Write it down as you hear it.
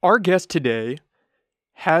Our guest today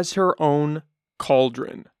has her own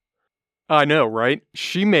cauldron. I know, right?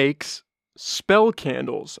 She makes spell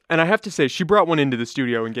candles. And I have to say, she brought one into the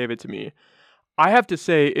studio and gave it to me. I have to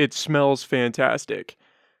say, it smells fantastic.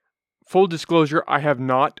 Full disclosure, I have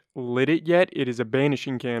not lit it yet. It is a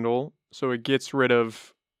banishing candle, so it gets rid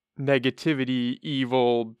of negativity,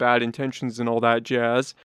 evil, bad intentions, and all that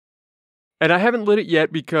jazz. And I haven't lit it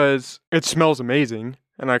yet because it smells amazing,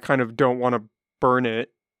 and I kind of don't want to burn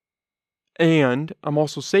it. And I'm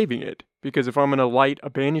also saving it, because if I'm going to light a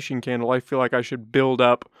banishing candle, I feel like I should build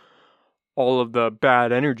up all of the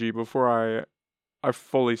bad energy before I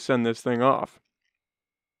fully send this thing off.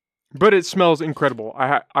 But it smells incredible.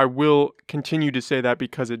 I will continue to say that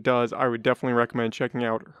because it does. I would definitely recommend checking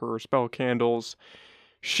out her spell candles.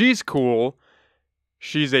 She's cool.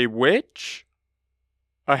 She's a witch?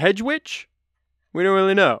 A hedge witch? We don't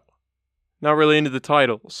really know. Not really into the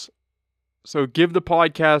titles. So give the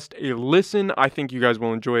podcast a listen. I think you guys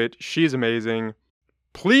will enjoy it. She's amazing.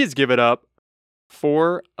 Please give it up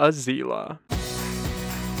for Azila.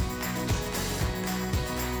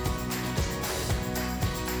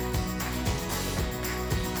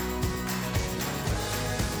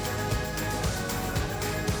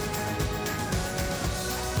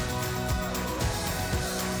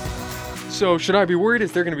 So should I be worried?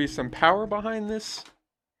 Is there going to be some power behind this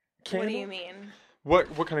candle? What do you mean? What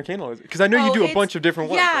kind of candle is it? Because I know you do a bunch of different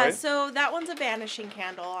ones, yeah, right? so that one's a banishing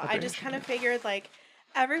candle. I just kind of figured, like,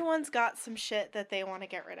 everyone's got some shit that they want to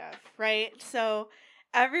get rid of, right? So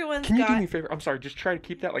everyone's Can you do me a favor? I'm sorry, just try to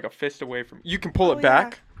keep that like a fist away from you. Can pull it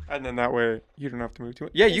back, and then that way you don't have to move too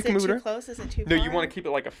much. Yeah, you can move it. Is it too close? Is it too far? No, you want to keep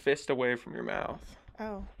it like a fist away from your mouth.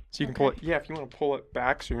 Oh. So you can pull it. Yeah, if you want to pull it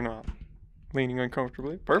back so you're not leaning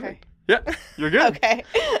uncomfortably. Perfect. Okay. Yeah, you're good. Okay.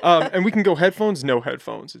 And we can go headphones, no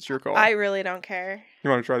headphones. It's your call. I really don't care. You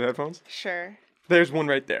want to try the headphones? Sure. There's one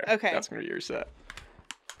right there. Okay. That's going to be your set.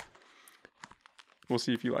 We'll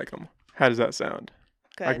see if you like them. How does that sound?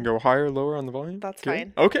 Good. I can go higher, lower on the volume? That's Good?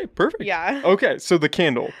 fine. Okay, perfect. Yeah. Okay, so the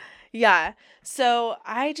candle. Yeah. So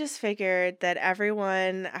I just figured that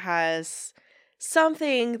everyone has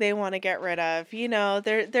something they want to get rid of. You know,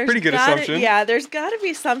 there's pretty good assumption. Yeah, there's got to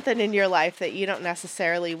be something in your life that you don't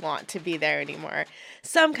necessarily want to be there anymore.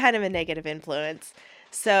 Some kind of a negative influence.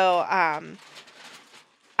 So,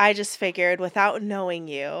 I just figured, without knowing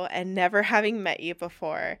you and never having met you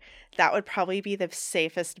before, that would probably be the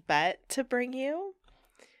safest bet to bring you.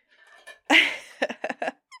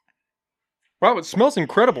 Wow, it smells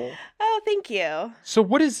incredible. Oh, thank you. So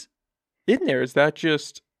what is in there? Is that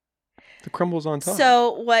just the crumbles on top?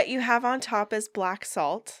 So what you have on top is black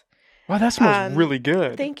salt. Wow, that smells really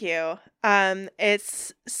good. Thank you.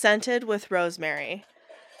 It's scented with rosemary.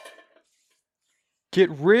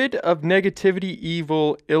 Get rid of negativity,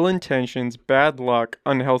 evil, ill intentions, bad luck,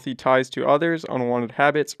 unhealthy ties to others, unwanted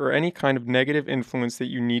habits, or any kind of negative influence that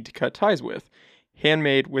you need to cut ties with.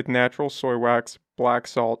 Handmade with natural soy wax, black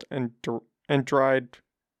salt, and dried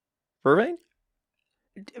vervain?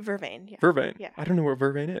 Vervain, yeah. Vervain. Yeah. I don't know what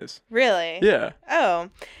vervain is. Really? Yeah. Oh,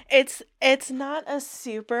 it's not a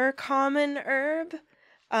super common herb.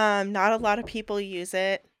 Not a lot of people use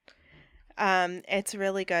it. It's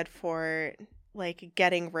really good for like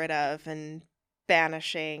getting rid of and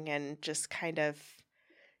banishing and just kind of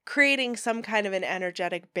creating some kind of an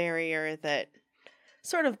energetic barrier that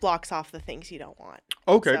sort of blocks off the things you don't want.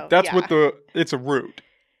 Okay, So, that's yeah. what it's a root.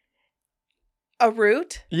 A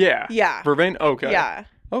root? Yeah. Yeah. Vervain? Okay. Yeah.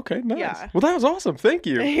 Okay, nice. Yeah. Well, that was awesome. Thank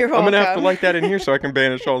you. You're I'm going to have to welcome. light that in here so I can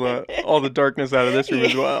banish all the darkness out of this room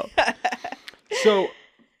as well. So,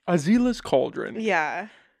 Azila's Cauldron. Yeah.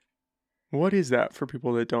 What is that for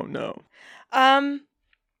people that don't know?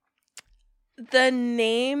 The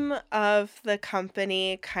name of the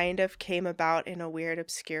company kind of came about in a weird,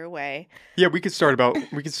 obscure way. Yeah, we could start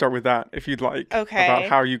with that if you'd like. Okay. About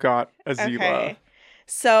how you got Azila. Okay.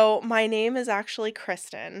 So my name is actually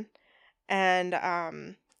Kristen, and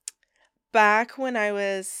back when I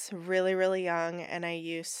was really, really young, and I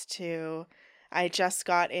just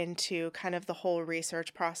got into kind of the whole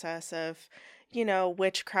research process of, you know,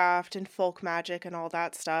 witchcraft and folk magic and all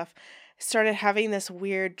that stuff. Started having this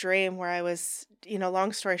weird dream where I was, you know,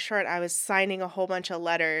 long story short, I was signing a whole bunch of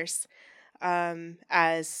letters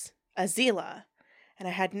as Azila.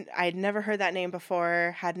 And I'd never heard that name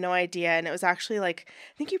before, had no idea. And it was actually like,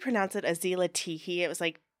 I think you pronounce it Azila Tihi. It was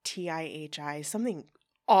like Tihi, something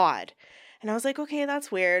odd. And I was like, okay,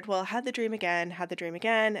 that's weird. Well, had the dream again,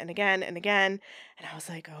 and again and again. And I was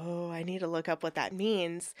like, oh, I need to look up what that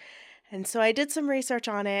means. And so I did some research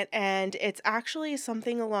on it, and it's actually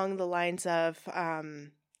something along the lines of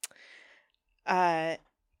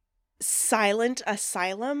silent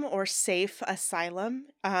asylum or safe asylum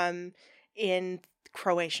in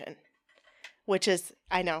Croatian, which is,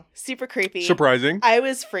 I know, super creepy. Surprising. I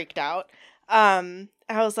was freaked out. I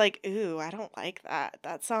was like, ooh, I don't like that.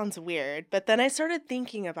 That sounds weird. But then I started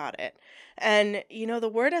thinking about it. And, the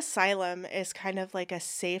word asylum is kind of like a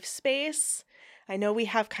safe space. I know we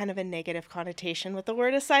have kind of a negative connotation with the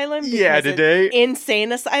word asylum Yeah, because today.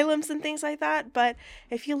 insane asylums and things like that. But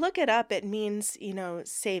if you look it up, it means,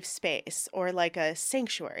 safe space or like a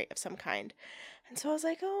sanctuary of some kind. And so I was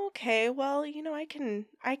like, oh, okay, well, I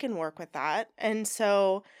can work with that. And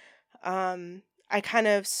so I kind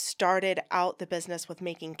of started out the business with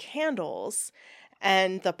making candles,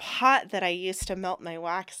 and the pot that I used to melt my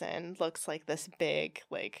wax in looks like this big,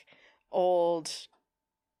 like old,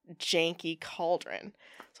 janky cauldron.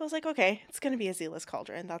 So I was like, okay, it's going to be a Zila's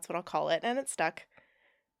cauldron. That's what I'll call it. And it stuck.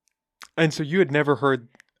 And so you had never heard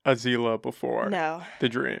Azila before No, the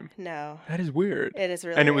dream. no. That is weird. It is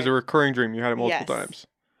really And it was a weird. recurring dream. You had it multiple Yes. times.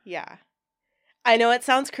 Yeah. I know it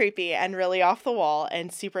sounds creepy and really off the wall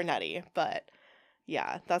and super nutty, but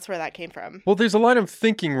yeah, that's where that came from. Well, there's a line of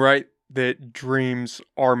thinking, right, that dreams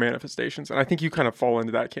are manifestations. And I think you kind of fall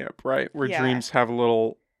into that camp, right? Where Yeah. dreams have a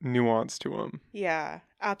little nuance to them. Yeah,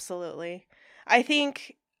 absolutely. I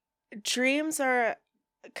think dreams are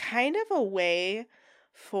kind of a way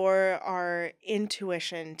for our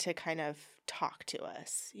intuition to kind of talk to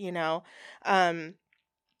us, in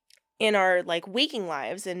our like waking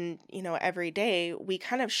lives and, every day, we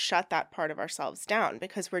kind of shut that part of ourselves down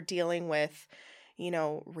because we're dealing with,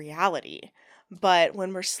 reality. But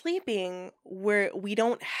when we're sleeping, we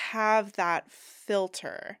don't have that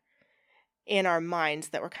filter in our minds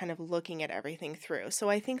that we're kind of looking at everything through. So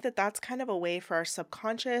I think that that's kind of a way for our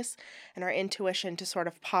subconscious and our intuition to sort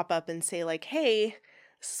of pop up and say like, hey,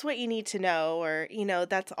 this is what you need to know. Or,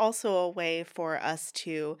 that's also a way for us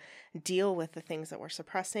to deal with the things that we're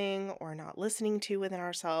suppressing or not listening to within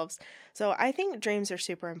ourselves. So I think dreams are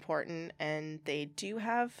super important, and they do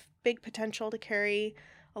have big potential to carry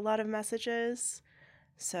a lot of messages.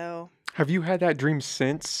 So Have you had that dream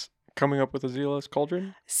since coming up with Azila's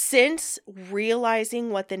cauldron? since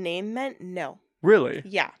realizing what the name meant, no. Really?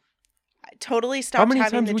 Yeah. I totally stopped How many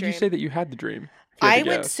having times the would dream. you say that you had the dream? If you had I to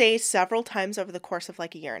would guess? say several times over the course of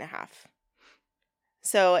like a year and a half.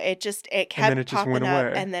 So it kept then it just popping went up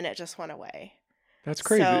away. and then it just went away. That's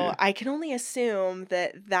crazy. So I can only assume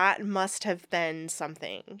that must have been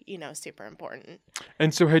something, super important.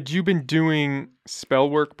 And so had you been doing spell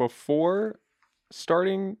work before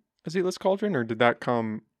starting Azila's cauldron, or did that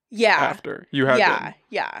come Yeah. after? You had Yeah. been.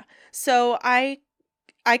 Yeah. So I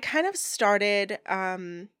kind of started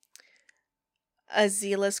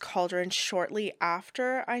Azila's cauldron shortly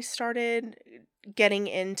after I started getting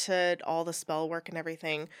into all the spell work and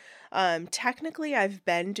everything. Technically, I've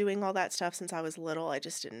been doing all that stuff since I was little. I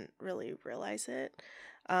just didn't really realize it.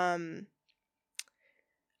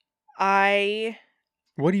 I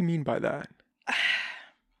What do you mean by that?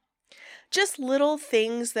 just little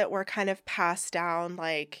things that were kind of passed down,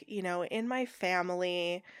 like, in my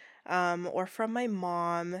family, or from my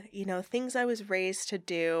mom, things I was raised to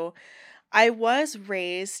do. I was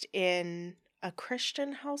raised in a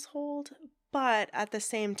Christian household, but at the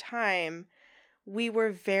same time, we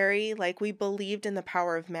were very, like, we believed in the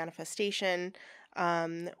power of manifestation.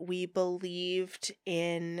 We believed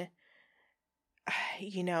in,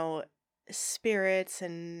 spirits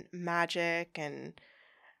and magic and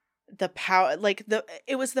the power, like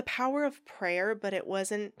it was the power of prayer, but it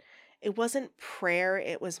wasn't prayer.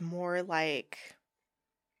 It was more like,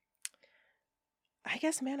 I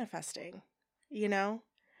guess, manifesting,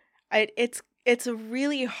 it's a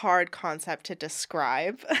really hard concept to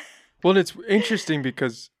describe. Well, it's interesting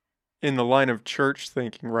because in the line of church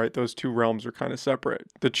thinking, right, those two realms are kind of separate.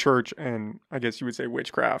 The church and I guess you would say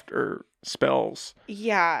witchcraft or spells.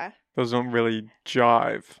 Yeah. Those don't really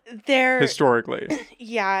jive They're historically.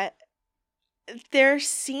 yeah, they're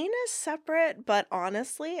seen as separate, but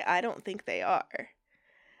honestly, I don't think they are.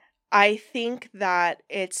 I think that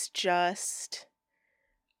it's just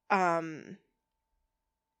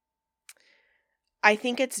I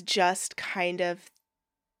think it's just kind of,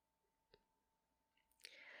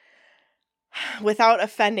 without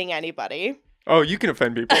offending anybody. Oh, you can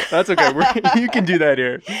offend people. That's okay. You can do that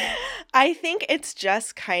here. I think it's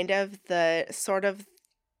just kind of the sort of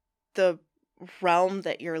the realm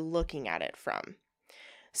that you're looking at it from.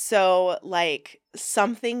 So, like,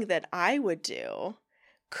 something that I would do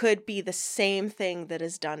could be the same thing that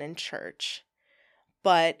is done in church.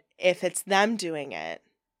 But if it's them doing it,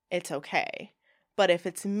 it's okay. But if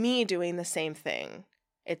it's me doing the same thing,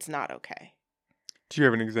 it's not okay. Do you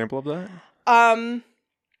have an example of that?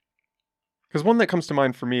 Because one that comes to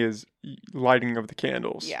mind for me is lighting of the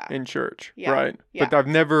candles Yeah. in church, Yeah. right? Yeah. But I've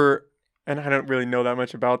never, and I don't really know that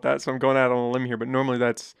much about that, so I'm going out on a limb here. But normally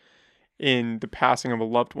that's in the passing of a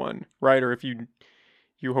loved one, right? Or if you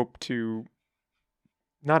hope to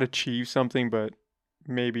not achieve something, but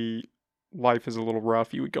maybe life is a little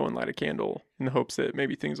rough, you would go and light a candle in the hopes that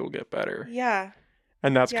maybe things will get better. Yeah.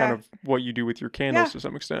 And that's kind Yeah. of what you do with your candles to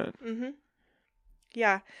some extent. Mm-hmm.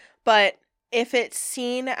 Yeah. But if it's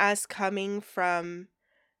seen as coming from,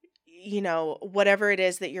 whatever it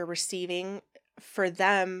is that you're receiving, for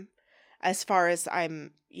them, as far as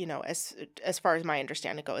I'm, as far as my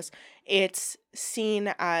understanding goes, it's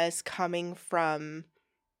seen as coming from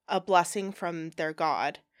a blessing from their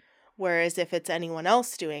God. Whereas if it's anyone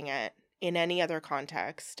else doing it in any other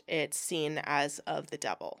context, it's seen as of the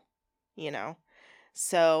devil, you know?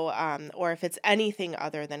 So, or if it's anything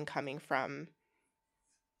other than coming from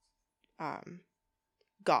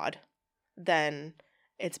God, then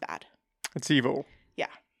it's bad. It's evil. Yeah.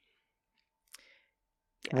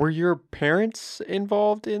 Were your parents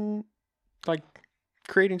involved in like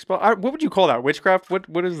creating spells? What would you call that? Witchcraft?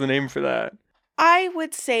 What is the name for that? I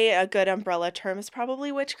would say a good umbrella term is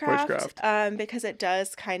probably witchcraft. Witchcraft. Because it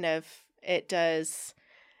does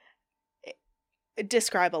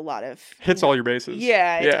describe a lot of Hits all your bases.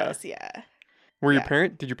 Yeah, it does. Yeah.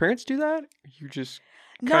 Did your parents do that? You just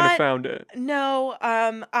kind Not of found it. No,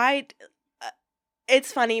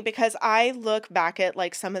 it's funny because I look back at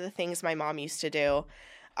like some of the things my mom used to do.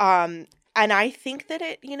 And I think that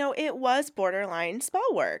it was borderline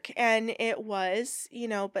spell work, and it was,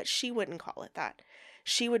 but she wouldn't call it that.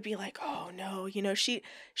 She would be like, "Oh no,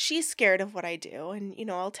 she's scared of what I do." And,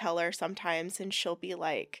 I'll tell her sometimes and she'll be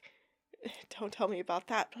like, "Don't tell me about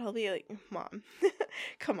that." But I'll be like, "Mom,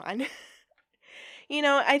 come on."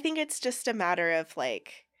 I think it's just a matter of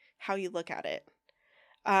like how you look at it.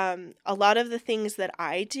 A lot of the things that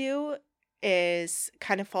I do is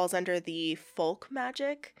kind of falls under the folk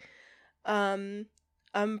magic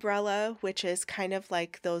umbrella, which is kind of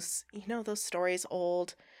like those stories,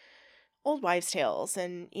 old wives' tales,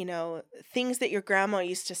 and things that your grandma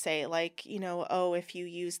used to say, like, oh, if you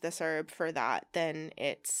use this herb for that, then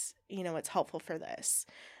it's it's helpful for this,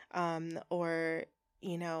 or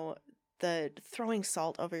the throwing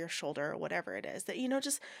salt over your shoulder, or whatever it is, that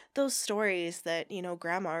just those stories that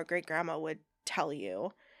grandma or great grandma would tell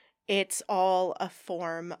you. It's all a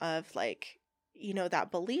form of like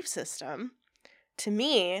that belief system. To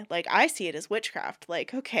me, like, I see it as witchcraft,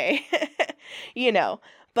 like, okay.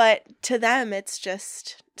 But to them it's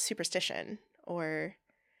just superstition, or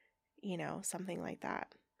something like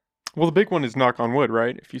that. Well, the big one is knock on wood,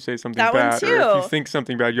 right? If you say something That one bad, or if you too. think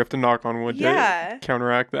something bad, you have to knock on wood Yeah. to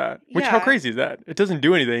counteract that. Which, how Yeah. crazy is that? It doesn't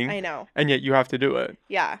do anything, I know. and yet you have to do it.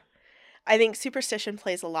 Yeah. I think superstition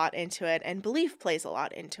plays a lot into it, and belief plays a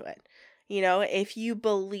lot into it. If you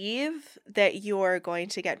believe that you're going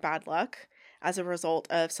to get bad luck as a result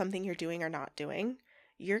of something you're doing or not doing,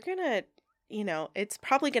 you're going to, it's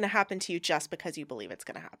probably going to happen to you just because you believe it's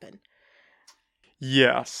going to happen.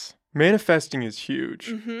 Yes. Manifesting is huge.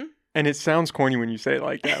 Mm-hmm. And it sounds corny when you say it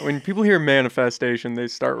like that. When people hear manifestation, they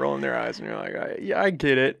start rolling their eyes, and you're like, yeah, I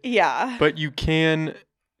get it. Yeah. But you can,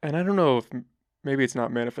 and I don't know if maybe it's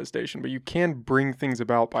not manifestation, but you can bring things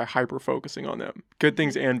about by hyper-focusing on them. Good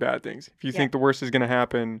things and bad things. If you think the worst is going to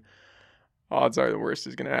happen, odds are the worst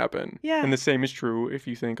is going to happen. Yeah. And the same is true if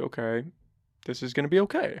you think, okay, this is going to be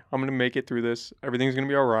okay. I'm going to make it through this. Everything's going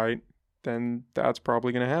to be all right. Then that's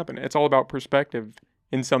probably going to happen. It's all about perspective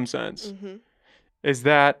in some sense. Mm-hmm.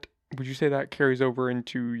 Would you say that carries over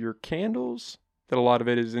into your candles? That a lot of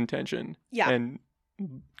it is intention? Yeah. And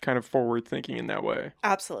kind of forward thinking in that way?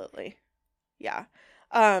 Absolutely. Yeah.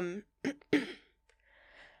 A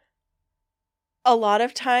lot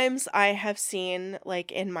of times I have seen, like,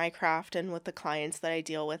 in my craft and with the clients that I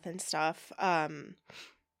deal with and stuff, a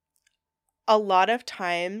lot of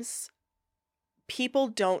times people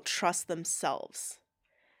don't trust themselves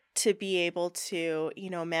to be able to,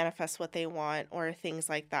 manifest what they want or things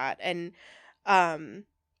like that. And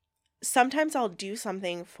sometimes I'll do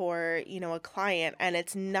something for, a client, and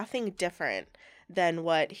it's nothing different than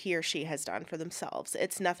what he or she has done for themselves.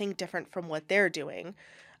 It's nothing different from what they're doing.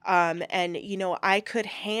 And, I could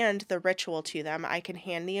hand the ritual to them. I can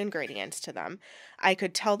hand the ingredients to them. I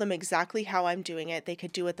could tell them exactly how I'm doing it. They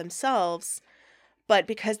could do it themselves. But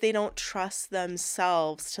because they don't trust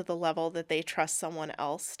themselves to the level that they trust someone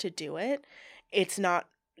else to do it, it's not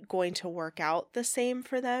going to work out the same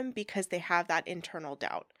for them because they have that internal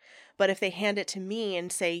doubt. But if they hand it to me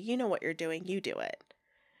and say, you know what you're doing, you do it,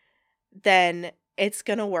 then it's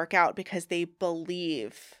going to work out because they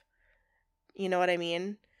believe, you know what I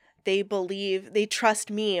mean? they trust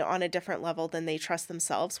me on a different level than they trust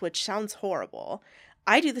themselves, which sounds horrible.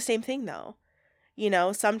 I do the same thing though.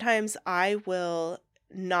 Sometimes I will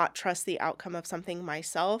not trust the outcome of something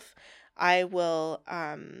myself. I will,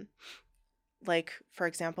 like, for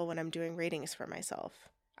example, when I'm doing readings for myself,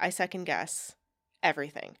 I second guess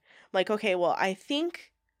everything. Like, okay, well, I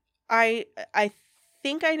think I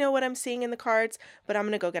know what I'm seeing in the cards, but I'm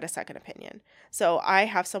going to go get a second opinion. So I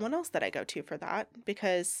have someone else that I go to for that,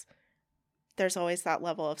 because there's always that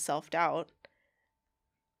level of self-doubt.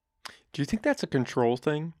 Do you think that's a control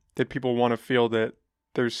thing? That people want to feel that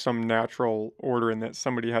there's some natural order and that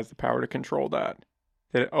somebody has the power to control that?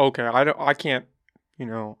 That, okay, I can't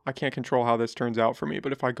control how this turns out for me,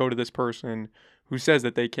 but if I go to this person who says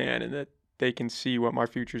that they can and that they can see what my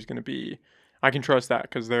future is going to be, I can trust that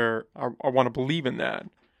because I want to believe in that.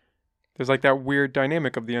 There's like that weird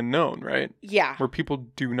dynamic of the unknown, right? Yeah. Where people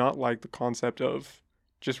do not like the concept of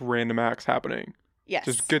just random acts happening. Yes.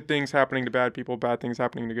 Just good things happening to bad people, bad things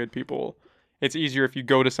happening to good people. It's easier if you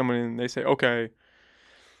go to someone and they say, okay,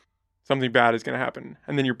 something bad is going to happen.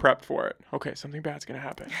 And then you're prepped for it. Okay, something bad's going to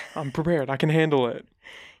happen. I'm prepared. I can handle it.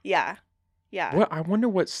 Yeah. Yeah. What I wonder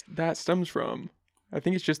what that stems from. I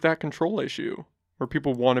think it's just that control issue where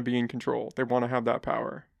people want to be in control. They want to have that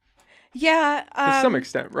power. Yeah. To some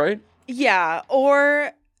extent, right? Yeah.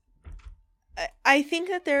 Or I think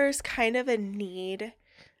that there's kind of a need.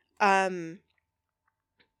 It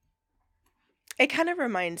kind of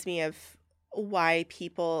reminds me of why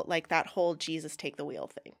people like that whole Jesus take the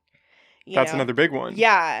wheel thing. That's another big one.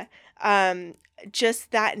 Yeah.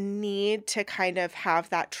 Just that need to kind of have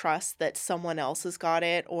that trust that someone else has got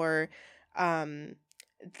it, or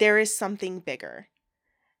there is something bigger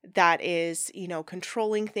that is,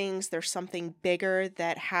 controlling things. There's something bigger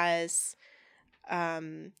that has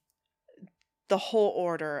the whole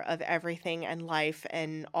order of everything and life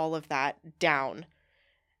and all of that down.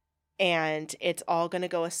 And it's all going to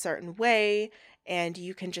go a certain way, and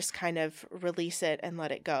you can just kind of release it and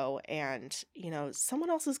let it go. And, someone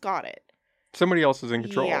else has got it. Somebody else is in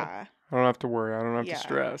control. Yeah. I don't have to worry. I don't have to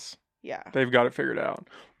stress. Yeah. They've got it figured out.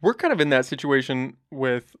 We're kind of in that situation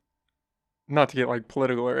with, not to get like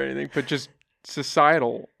political or anything, but just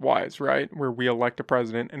societal wise, right? Where we elect a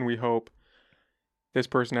president and we hope this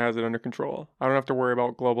person has it under control. I don't have to worry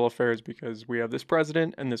about global affairs because we have this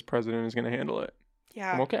president and this president is going to handle it.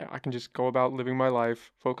 Yeah. I'm okay. I can just go about living my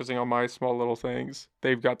life, focusing on my small little things.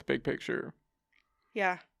 They've got the big picture.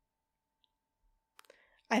 Yeah.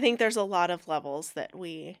 I think there's a lot of levels that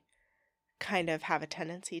we kind of have a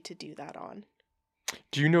tendency to do that on.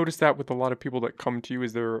 Do you notice that with a lot of people that come to you,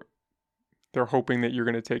 is they're hoping that you're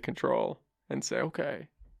going to take control and say, okay,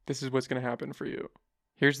 this is what's going to happen for you.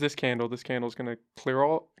 Here's this candle. This candle's going to clear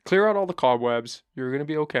out all the cobwebs. You're going to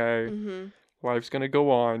be okay. Mm-hmm. Life's going to go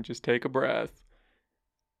on. Just take a breath.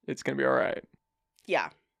 It's going to be all right. Yeah.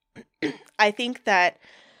 I think that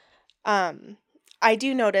I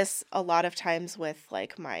do notice a lot of times with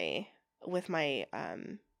like my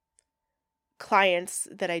clients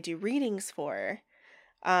that I do readings for,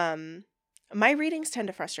 my readings tend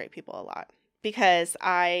to frustrate people a lot because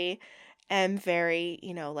I am very,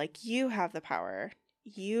 like, you have the power.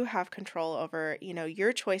 You have control over,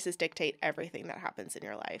 your choices dictate everything that happens in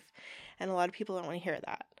your life. And a lot of people don't want to hear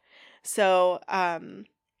that. So,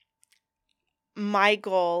 my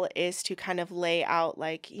goal is to kind of lay out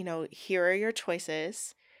like, here are your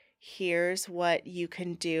choices. Here's what you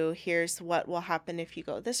can do. Here's what will happen if you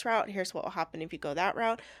go this route. Here's what will happen if you go that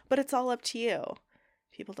route. But it's all up to you.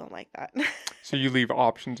 People don't like that. So you leave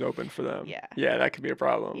options open for them. Yeah. Yeah, that could be a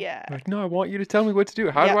problem. Yeah. Like, no, I want you to tell me what to do.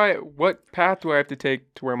 What path do I have to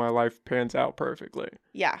take to where my life pans out perfectly?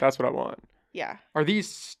 Yeah. That's what I want. Yeah. Are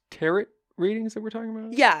these tarot readings that we're talking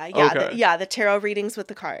about? Yeah. Yeah. Okay. The tarot readings with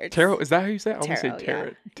the cards. Tarot, is that how you say it? I want to say Tarot, tarot.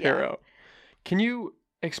 yeah. Tarot. Can you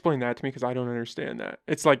explain that to me? Because I don't understand that.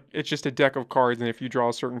 It's like, it's just a deck of cards, and if you draw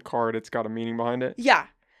a certain card, it's got a meaning behind it? Yeah.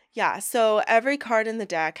 Yeah. So every card in the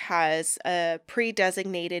deck has a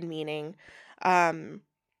pre-designated meaning. I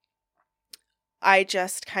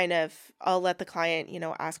just I'll let the client,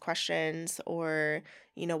 ask questions, or,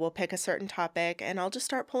 we'll pick a certain topic and I'll just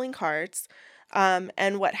start pulling cards.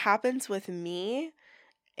 And what happens with me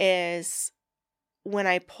is when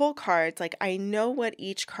I pull cards, like, I know what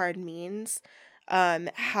each card means,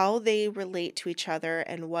 how they relate to each other,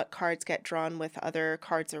 and what cards get drawn with other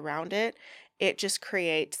cards around it. It just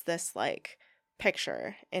creates this like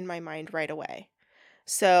picture in my mind right away.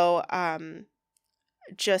 So, I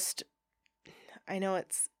know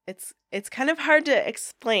it's kind of hard to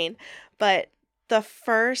explain, but the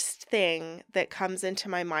first thing that comes into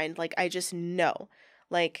my mind, like, I just know,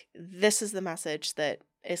 like, this is the message that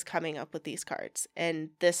is coming up with these cards, and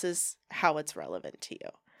this is how it's relevant to you.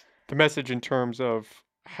 The message in terms of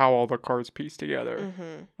how all the cards piece together.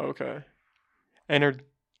 Mm-hmm. Okay. And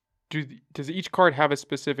does each card have a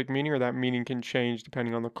specific meaning, or that meaning can change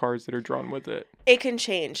depending on the cards that are drawn with it? It can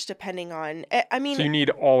change depending on, I mean, So you need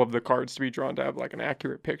all of the cards to be drawn to have like an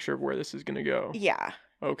accurate picture of where this is going to go. yeah.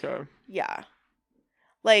 Okay. Yeah.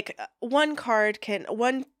 Like one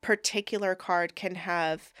particular card can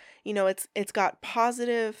have, it's got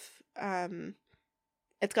positive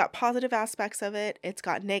aspects of it, it's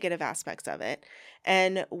got negative aspects of it,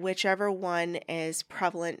 and whichever one is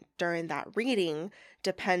prevalent during that reading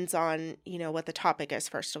depends on, what the topic is,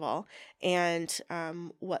 first of all, and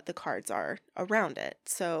what the cards are around it.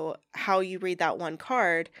 So how you read that one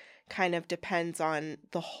card kind of depends on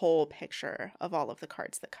the whole picture of all of the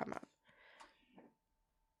cards that come up.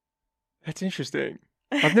 That's interesting.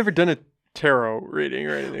 I've never done a tarot reading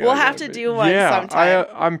or anything. We'll like have that, to but do one yeah, sometime.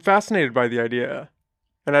 I'm fascinated by the idea,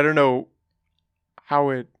 and I don't know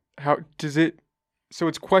how does it. So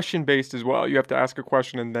it's question based as well. You have to ask a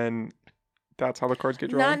question, and then that's how the cards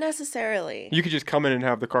get drawn. Not necessarily. You could just come in and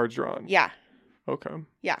have the cards drawn. Yeah. Okay.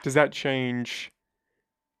 Yeah. Does that change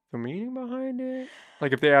the meaning behind it?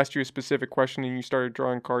 Like if they asked you a specific question and you started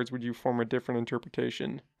drawing cards, would you form a different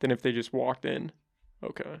interpretation than if they just walked in?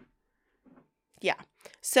 Okay. Yeah.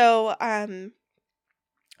 So,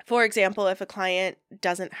 for example, if a client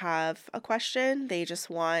doesn't have a question, they just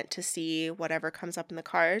want to see whatever comes up in the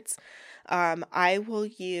cards, I will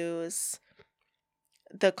use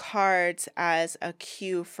the cards as a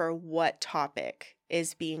cue for what topic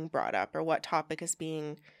is being brought up or what topic is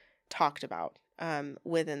being talked about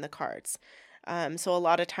within the cards. So a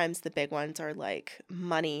lot of times the big ones are like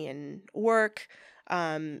money and work.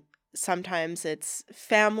 Sometimes it's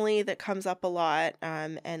family that comes up a lot,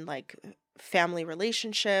 and like family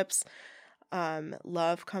relationships.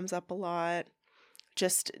 Love comes up a lot.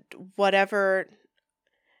 Just whatever.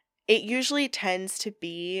 It usually tends to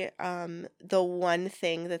be the one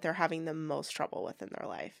thing that they're having the most trouble with in their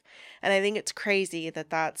life. And I think it's crazy that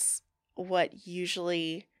that's what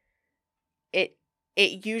usually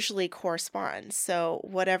it usually corresponds. So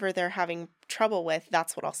whatever they're having trouble with,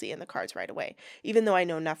 that's what I'll see in the cards right away, even though I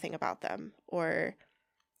know nothing about them or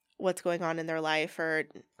what's going on in their life, or,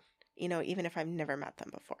 even if I've never met them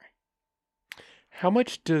before. How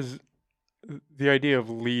much does the idea of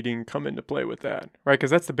leading come into play with that, right?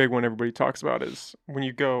 Because that's the big one everybody talks about is when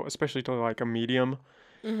you go, especially to like a medium,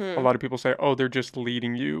 Mm-hmm. a lot of people say, oh, they're just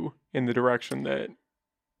leading you in the direction that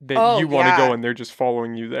Oh, you want to yeah. go and they're just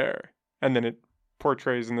following you there. And then it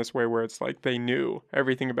portrays in this way where it's like they knew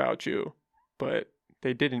everything about you, but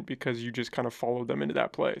they didn't because you just kind of followed them into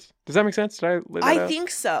that place. Does that make sense? Did I lay that I out? think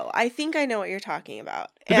so. I think I know what you're talking about.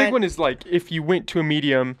 The big one is like if you went to a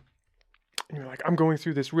medium and you're like, I'm going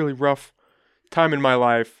through this really rough time in my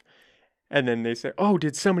life, and then they say, oh,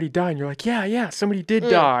 did somebody die? And you're like, yeah, somebody did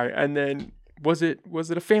die. And then was it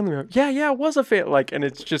a family member? Yeah, it was a family. Like, and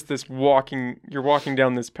it's just this you're walking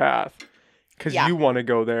down this path because you want to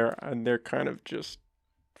go there, and they're kind of just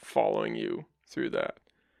following you through that.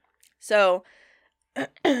 So,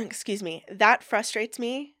 excuse me, that frustrates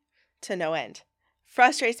me to no end.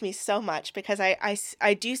 Frustrates me so much because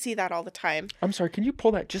I do see that all the time. I'm sorry, can you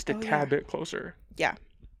pull that just a tad bit closer? Yeah.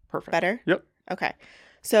 Perfect. Better? Yep. Okay.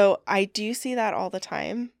 So I do see that all the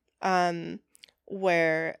time,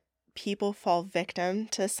 where people fall victim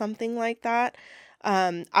to something like that.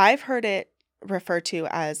 I've heard it referred to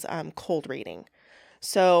as cold reading.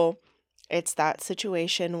 So it's that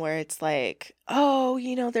situation where it's like, oh,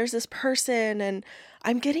 there's this person and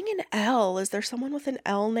I'm getting an L. Is there someone with an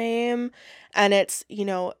L name? And it's,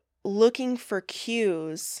 looking for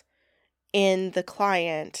cues in the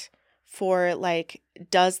client for like,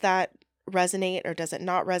 does that resonate or does it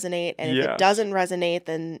not resonate? And if it doesn't resonate,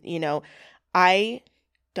 then, I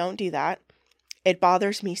don't do that. It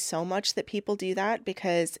bothers me so much that people do that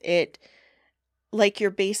because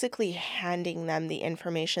you're basically handing them the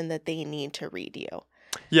information that they need to read you.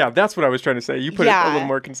 Yeah, that's what I was trying to say. You put it a little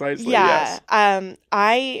more concisely. Yeah. Yes.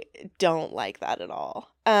 I don't like that at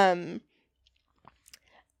all.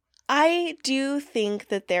 I do think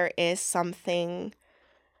that there is something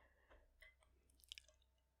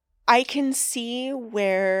I can see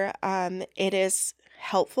where it is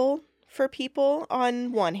helpful for people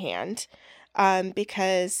on one hand,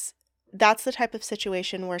 because that's the type of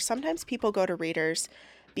situation where sometimes people go to readers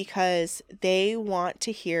because they want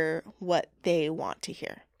to hear what they want to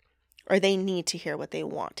hear, or they need to hear what they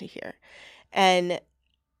want to hear. And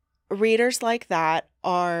readers like that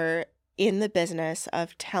are in the business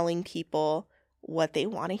of telling people what they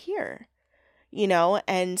want to hear.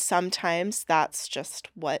 and sometimes that's just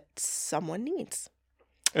what someone needs.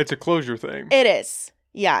 It's a closure thing. It is.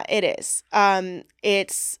 Yeah, it is.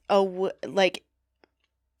 It's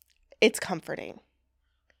it's comforting,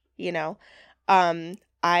 you know.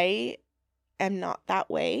 I am not that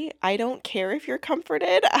way. I don't care if you're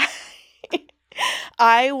comforted.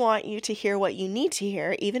 I want you to hear what you need to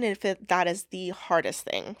hear, even if that is the hardest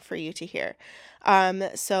thing for you to hear.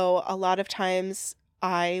 So a lot of times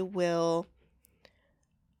I will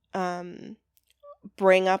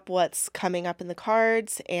bring up what's coming up in the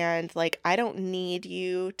cards, and like, I don't need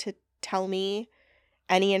you to tell me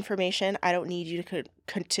any information. I don't need you to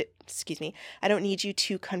I don't need you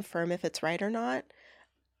to confirm if it's right or not.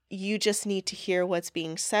 You just need to hear what's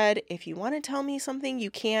being said. If you want to tell me something,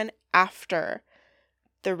 you can after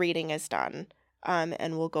the reading is done,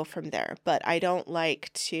 and we'll go from there. But I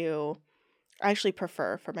actually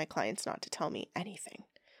prefer for my clients not to tell me anything.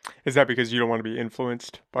 Is that because you don't want to be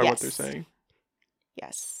influenced by what they're saying?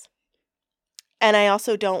 Yes. And I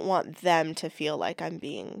also don't want them to feel like I'm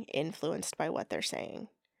being influenced by what they're saying.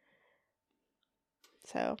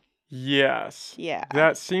 So. Yes. Yeah.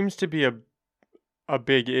 That seems to be a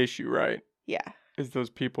big issue, right? Yeah. Is those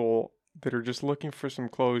people that are just looking for some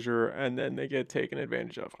closure and then they get taken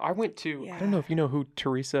advantage of. I don't know if you know who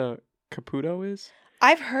Teresa Caputo is.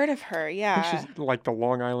 I've heard of her, yeah. I think she's like the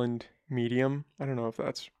Long Island medium. I don't know if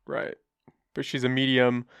that's right. But she's a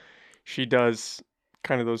medium. She does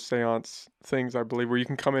kind of those seance things, I believe, where you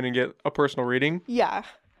can come in and get a personal reading. Yeah.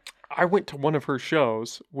 I went to one of her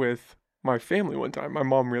shows with my family one time. My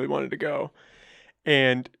mom really wanted to go.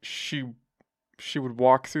 And she would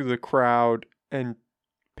walk through the crowd and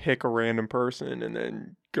pick a random person and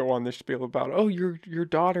then go on this spiel about, oh, your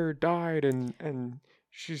daughter died and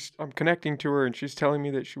I'm connecting to her and she's telling me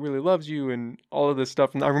that she really loves you and all of this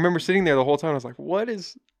stuff. And I remember sitting there the whole time. I was like, what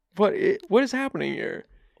is happening here?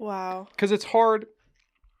 Wow. Because it's hard.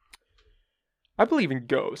 I believe in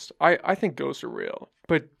ghosts. I think ghosts are real.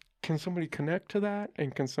 But can somebody connect to that?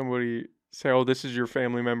 And can somebody say, oh, this is your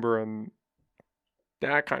family member? And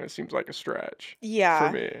that kind of seems like a stretch. Yeah.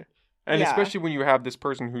 For me. And especially when you have this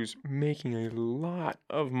person who's making a lot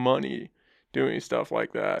of money doing stuff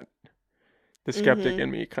like that. The skeptic in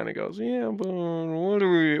me kind of goes, yeah, but what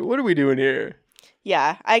are we doing here?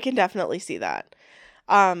 Yeah, I can definitely see that.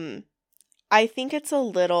 I think it's a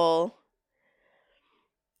little...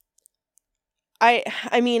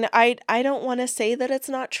 I mean, I don't want to say that it's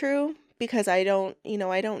not true because I don't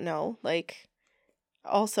know. Like,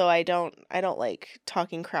 also I don't like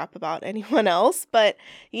talking crap about anyone else, but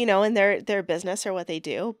in their business or what they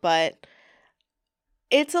do, but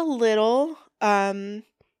it's a little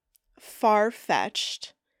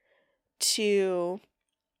far-fetched to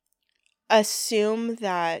assume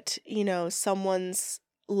that, someone's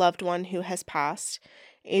loved one who has passed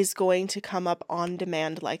is going to come up on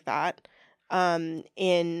demand like that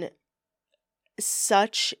in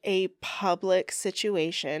such a public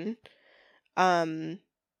situation. You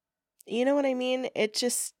know what I mean? It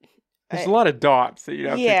just... There's a lot of dots that you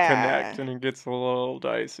have to connect, and it gets a little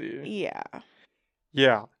dicey. Yeah.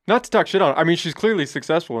 Yeah. Not to talk shit on her. I mean, she's clearly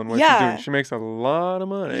successful in what she's doing. She makes a lot of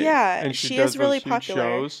money. Yeah, and she does is really those huge popular.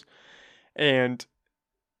 shows. And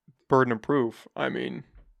burden of proof. I mean,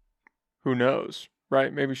 who knows,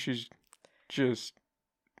 right? Maybe she's just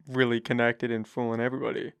really connected and fooling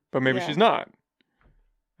everybody. But maybe she's not.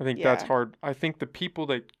 I think that's hard. I think the people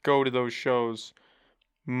that go to those shows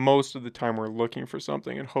most of the time are looking for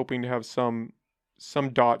something and hoping to have some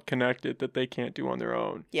dot connected that they can't do on their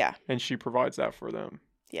own. Yeah. And she provides that for them.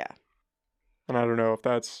 Yeah. And I don't know if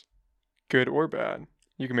that's good or bad.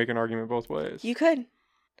 You can make an argument both ways. You could.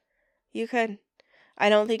 I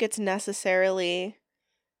don't think it's necessarily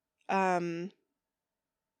either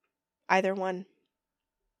one.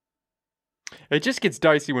 It just gets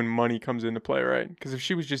dicey when money comes into play, right? Because if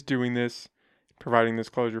she was just doing this, providing this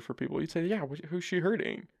closure for people, you'd say, yeah, who's she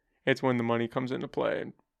hurting? It's when the money comes into play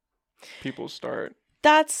and people start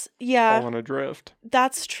falling adrift.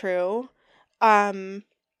 That's true. But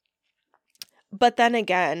then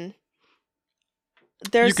again,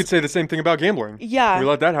 you could say the same thing about gambling. Yeah. We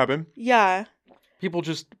let that happen. Yeah. People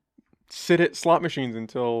just sit at slot machines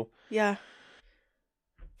until they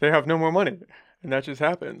have no more money. And that just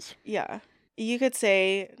happens. Yeah. You could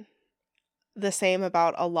say the same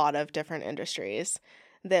about a lot of different industries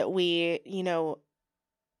that we,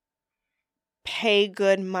 pay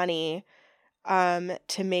good money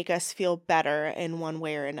to make us feel better in one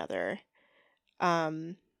way or another.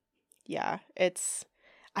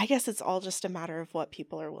 I guess it's all just a matter of what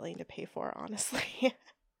people are willing to pay for, honestly.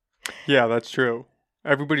 Yeah, that's true.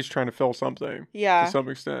 Everybody's trying to fill something to Yeah. some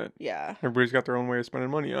extent. Yeah. Everybody's got their own way of spending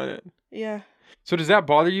money on it. Yeah. So does that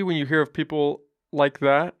bother you when you hear of people like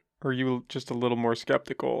that? Or are you just a little more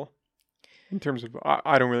skeptical in terms of,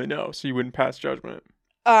 I don't really know, so you wouldn't pass judgment?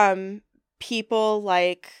 People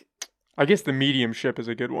like I guess the mediumship is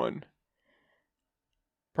a good one.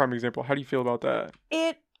 Prime example. How do you feel about that?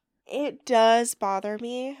 it does bother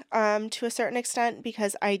me to a certain extent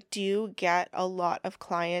because I do get a lot of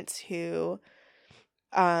clients who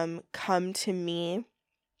come to me.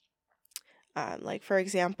 Like for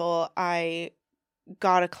example, I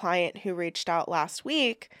got a client who reached out last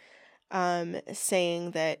week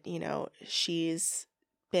saying that, you know, she's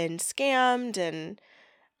been scammed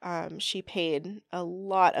and she paid a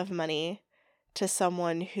lot of money to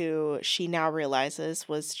someone who she now realizes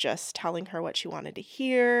was just telling her what she wanted to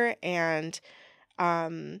hear and,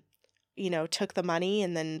 you know, took the money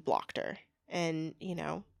and then blocked her. And, you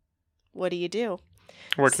know, what do you do?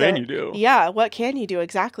 What can you do? Yeah, what can you do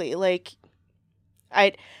exactly? Like,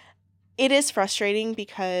 it is frustrating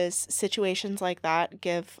because situations like that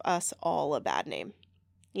give us all a bad name,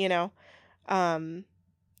 you know? And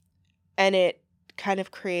it kind of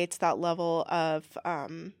creates that level of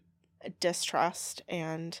distrust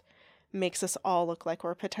and makes us all look like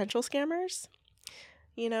we're potential scammers,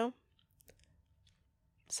 you know?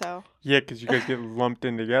 So. Yeah, because you guys get lumped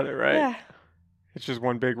in together, right? Yeah. It's just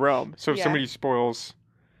one big realm. So if Yeah. somebody spoils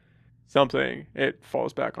something, it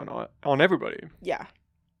falls back on everybody. Yeah.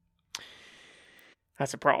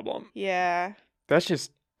 That's a problem. Yeah. That's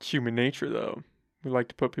just human nature, though. We like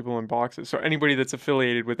to put people in boxes. So anybody that's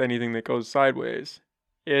affiliated with anything that goes sideways,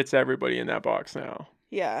 it's everybody in that box now.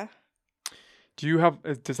 Yeah.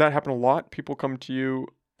 Does that happen a lot? People come to you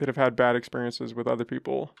that have had bad experiences with other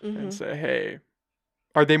people and say, hey,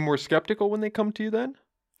 are they more skeptical when they come to you then?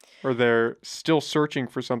 Or they're still searching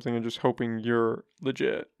for something and just hoping you're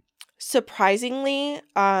legit? Surprisingly,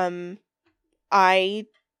 I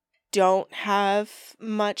don't have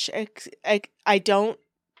much, I don't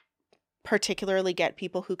particularly get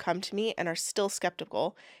people who come to me and are still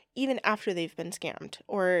skeptical even after they've been scammed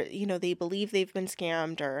or, you know, they believe they've been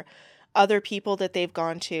scammed or other people that they've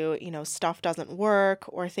gone to, you know, stuff doesn't work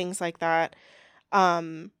or things like that.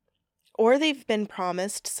 Or they've been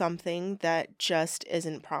promised something that just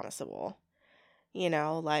isn't promisable. You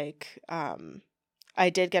know, like, I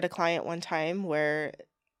did get a client one time where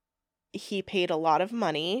he paid a lot of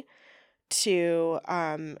money to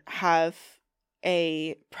have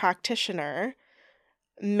a practitioner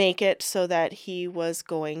make it so that he was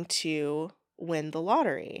going to win the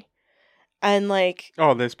lottery. And like,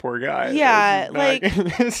 oh, this poor guy. Yeah,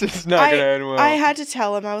 This is not gonna end well. I had to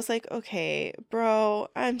tell him, I was like, okay, bro,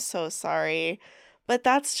 I'm so sorry, but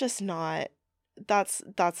that's just not, that's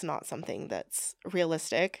not something that's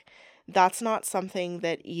realistic. That's not something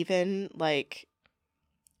that even like,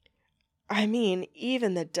 I mean,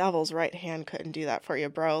 even the devil's right hand couldn't do that for you,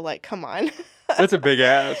 bro. Like, come on. That's a big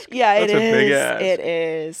ask. Yeah, That's a big ask. It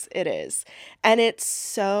is. It is. And it's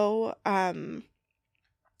so,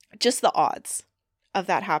 just the odds of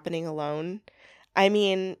that happening alone. I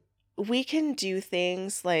mean, we can do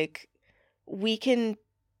things like we can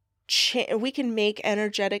make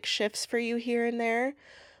energetic shifts for you here and there.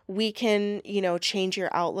 We can, you know, change your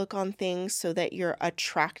outlook on things so that you're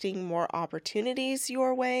attracting more opportunities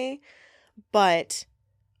your way, but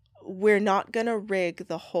we're not going to rig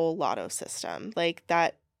the whole lotto system. Like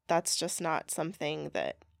that's just not something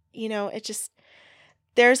that, you know, it just,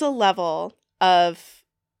 there's a level of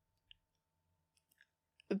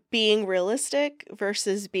being realistic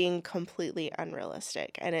versus being completely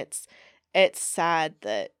unrealistic. And it's sad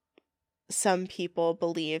that some people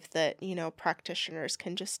believe that, you know, practitioners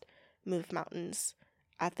can just move mountains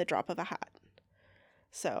at the drop of a hat.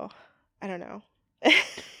 So, I don't know.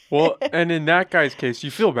 Well, and in that guy's case,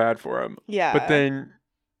 you feel bad for him. Yeah. But then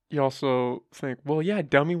you also think, well, yeah,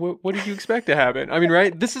 dummy, what did you expect to happen? I mean,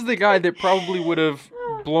 right? This is the guy that probably would have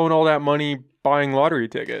blown all that money buying lottery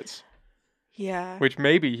tickets. Yeah. Which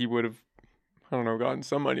maybe he would have, I don't know, gotten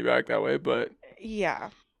some money back that way, but Yeah.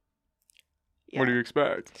 what do you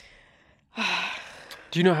expect?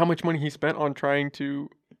 Do you know how much money he spent on trying to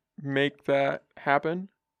make that happen?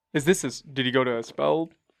 Did he go to a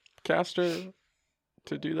spellcaster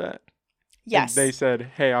to do that? Yes. And they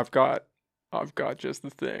said, hey, I've got just the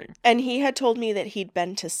thing. And he had told me that he'd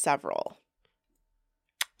been to several.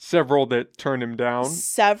 Several that turned him down?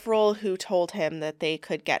 Several who told him that they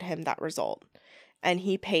could get him that result. And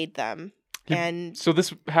he paid them. So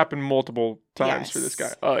this happened multiple times for this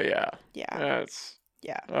guy. Oh, yeah. Yeah. That's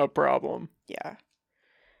a problem. Yeah.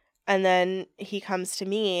 And then he comes to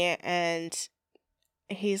me and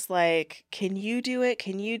he's like, "Can you do it?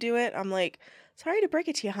 Can you do it?" I'm like, "Sorry to break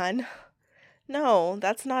it to you, hun. No,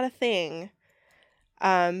 that's not a thing."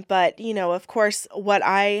 But of course, what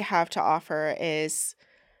I have to offer is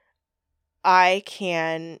I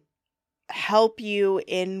can help you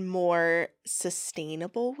in more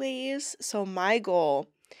sustainable ways. So my goal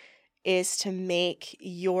is to make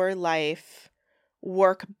your life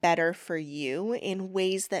work better for you in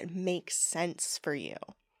ways that make sense for you.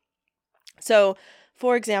 So,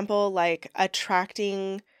 for example, like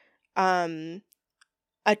um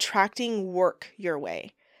attracting work your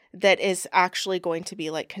way that is actually going to be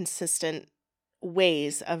like consistent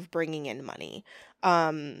ways of bringing in money.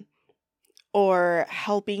 Um or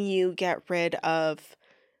helping you get rid of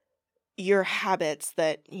your habits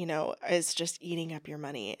that, is just eating up your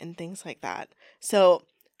money and things like that. So,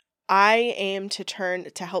 I aim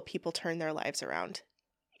to help people turn their lives around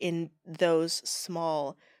in those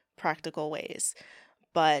small practical ways.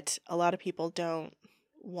 But a lot of people don't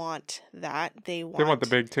want that. They want the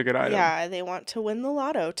big ticket item. Yeah, they want to win the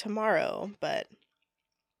lotto tomorrow, but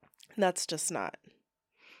that's just not.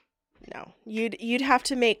 No. You'd have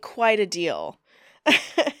to make quite a deal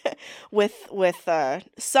with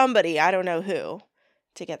somebody, I don't know who,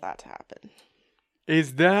 to get that to happen.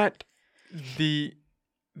 Is that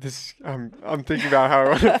I'm thinking about how I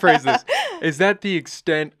want to phrase this. Is that the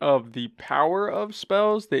extent of the power of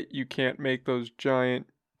spells, that you can't make those giant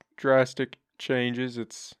drastic changes?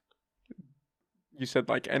 You said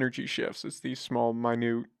like energy shifts. It's these small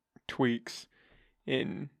minute tweaks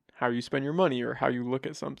in how you spend your money or how you look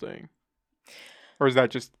at something. Or is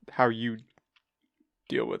that just how you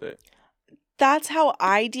deal with it? That's how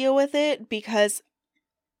I deal with it, because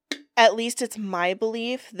at least it's my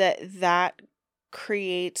belief that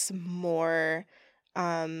creates more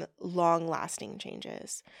long-lasting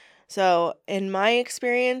changes. So in my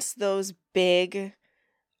experience, those big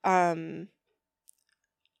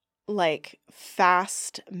like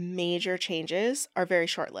fast major changes are very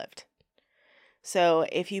short-lived. So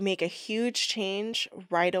if you make a huge change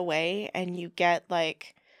right away and you get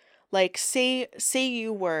like say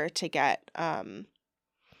you were to get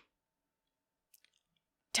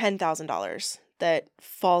 $10,000 that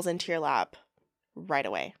falls into your lap right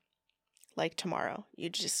away, like tomorrow, you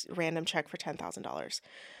just random check for $10,000.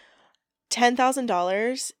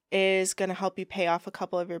 $10,000 is going to help you pay off a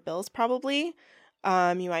couple of your bills probably.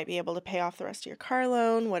 You might be able to pay off the rest of your car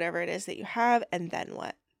loan, whatever it is that you have, and then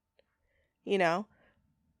what?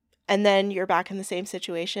 And then you're back in the same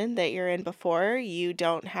situation that you're in before. You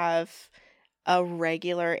don't have a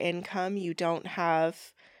regular income. You don't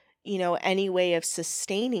have, any way of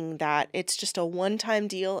sustaining that. It's just a one-time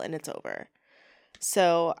deal and it's over.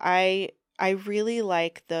 So I really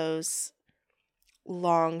like those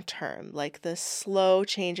long term, like the slow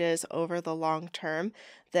changes over the long term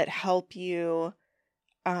that help you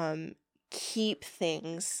keep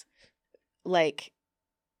things like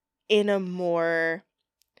in a more,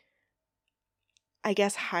 I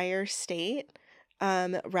guess, higher state,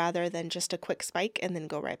 rather than just a quick spike and then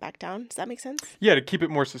go right back down. Does that make sense? Yeah, to keep it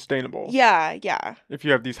more sustainable. Yeah. If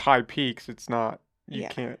you have these high peaks, it's not, you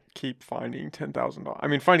can't keep finding $10,000. I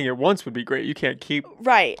mean, finding it once would be great. You can't keep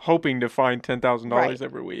hoping to find $10,000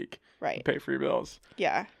 every week to pay for your bills.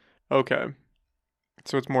 Yeah. Okay.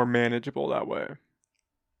 So it's more manageable that way.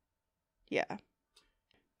 Yeah.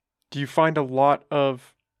 Do you find a lot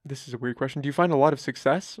of, this is a weird question, do you find a lot of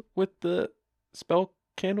success with the spell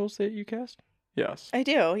candles that you cast? Yes. I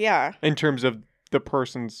do, yeah. In terms of the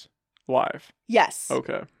person's life? Yes.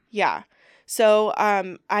 Okay. Yeah. So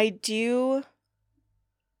I do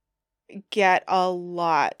get a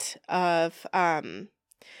lot of, I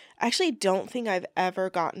actually don't think I've ever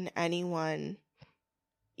gotten anyone,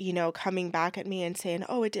 coming back at me and saying,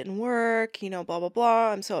 oh, it didn't work, blah, blah,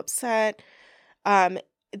 blah, I'm so upset.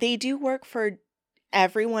 They do work for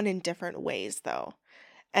everyone in different ways, though.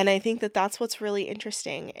 And I think that that's what's really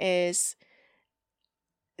interesting is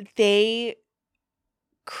they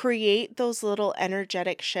create those little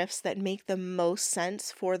energetic shifts that make the most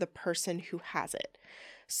sense for the person who has it.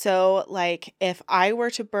 So, like, if I were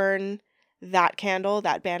to burn that candle,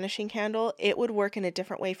 that banishing candle, it would work in a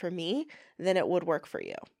different way for me than it would work for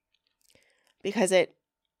you. Because it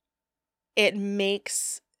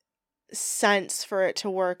makes sense for it to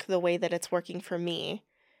work the way that it's working for me.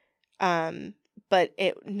 But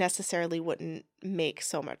it necessarily wouldn't make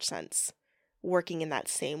so much sense working in that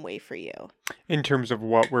same way for you. In terms of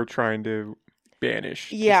what we're trying to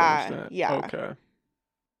banish. Yeah. Okay.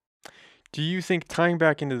 Do you think, tying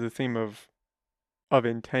back into the theme of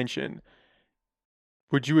intention,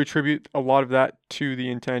 would you attribute a lot of that to the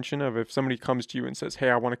intention of, if somebody comes to you and says, hey,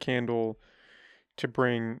 I want a candle to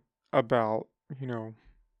bring about,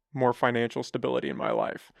 more financial stability in my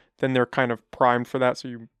life, then they're kind of primed for that. So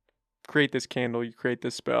you create this candle, you create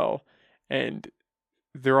this spell, and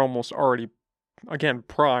they're almost already, again,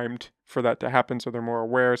 primed for that to happen. So they're more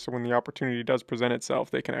aware. So when the opportunity does present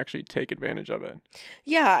itself, they can actually take advantage of it.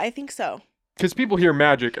 Yeah, I think so. Because people hear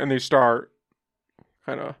magic and they start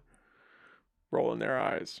kind of rolling their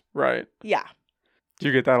eyes, right? Yeah. Do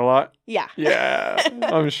you get that a lot? Yeah. Yeah,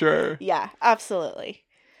 I'm sure. Yeah, absolutely.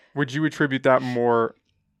 Would you attribute that more?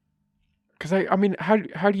 Because I mean, how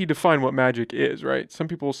do you define what magic is, right? Some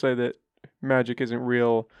people say that magic isn't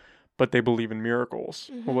real, but they believe in miracles.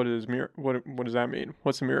 Well, what does that mean?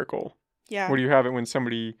 What's a miracle? Yeah. What do you have it when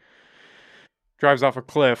somebody drives off a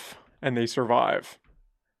cliff and they survive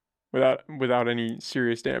without any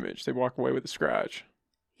serious damage? They walk away with a scratch.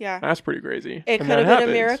 Yeah. That's pretty crazy. It And could have that been a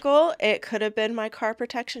happens. miracle. It could have been my car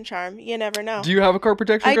protection charm. You never know. Do you have a car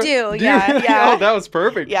protection? I charm? do, yeah, yeah. Oh, that was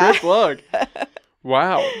perfect. Yeah. Good plug.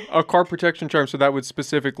 Wow. A car protection charm. So that would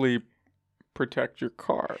specifically protect your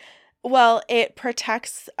car. Well, it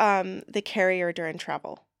protects the carrier during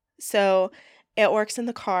travel. So it works in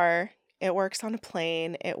the car. It works on a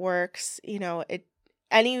plane. It works,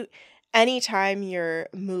 anytime you're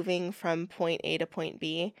moving from point A to point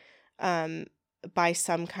B, by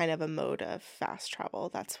some kind of a mode of fast travel.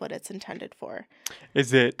 That's what it's intended for.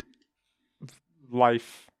 Is it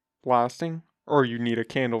life lasting, or you need a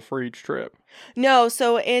candle for each trip? No,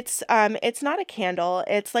 so it's not a candle.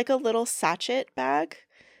 It's like a little sachet bag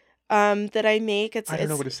that I make. I don't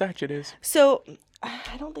know what a sachet is. So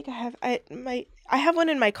I don't think I have I have one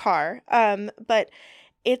in my car. But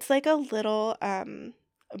it's like a little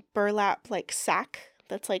burlap like sack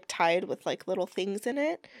that's like tied with like little things in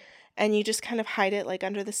it, and you just kind of hide it like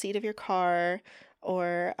under the seat of your car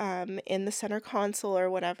or in the center console or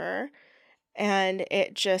whatever, and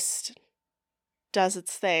it just does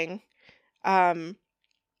its thing.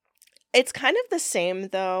 It's kind of the same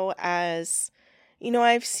though as,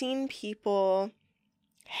 I've seen people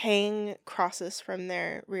hang crosses from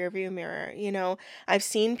their rearview mirror. I've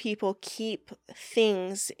seen people keep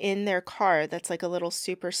things in their car that's like a little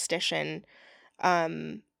superstition,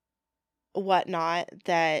 whatnot,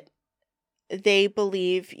 that they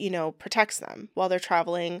believe, protects them while they're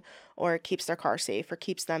traveling, or keeps their car safe, or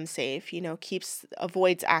keeps them safe,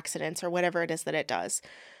 avoids accidents or whatever it is that it does.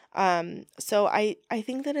 So I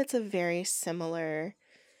think that it's a very similar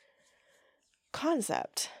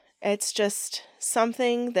concept. It's just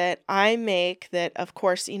something that I make that, of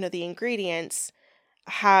course, the ingredients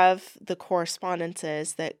have the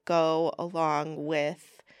correspondences that go along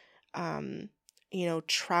with,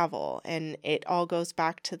 travel. And it all goes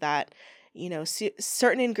back to that,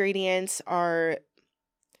 certain ingredients are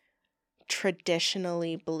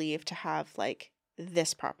traditionally believed to have like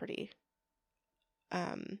this property.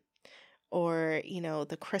 Or,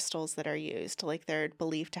 the crystals that are used, like they're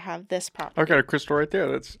believed to have this property. I've got a crystal right there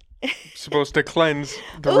that's supposed to cleanse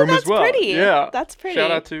the Ooh, room that's as well. Pretty. Yeah. That's pretty.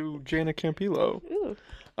 Shout out to Jana Campillo. Ooh.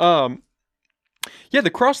 Yeah, the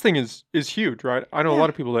cross thing is huge, right? I know a Yeah. lot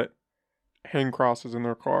of people that hang crosses in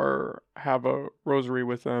their car, or have a rosary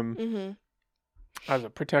with them Mm-hmm. as a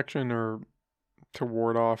protection or to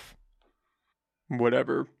ward off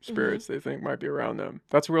whatever spirits they think might be around them.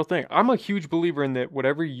 That's a real thing. I'm a huge believer in that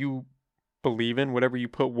whatever you believe in, whatever you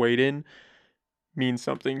put weight in, means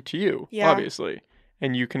something to you, obviously.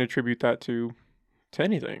 And you can attribute that to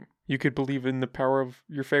anything. You could believe in the power of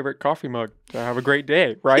your favorite coffee mug to have a great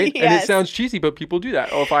day, right? Yes. And it sounds cheesy, but people do that.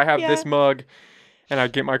 Oh, if I have this mug and I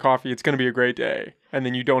get my coffee, it's going to be a great day. And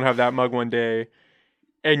then you don't have that mug one day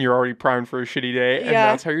and you're already primed for a shitty day, and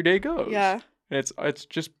that's how your day goes. Yeah. And it's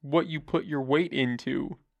just what you put your weight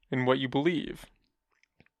into and what you believe.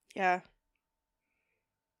 Yeah.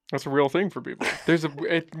 That's a real thing for people.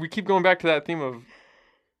 We keep going back to that theme of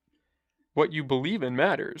what you believe in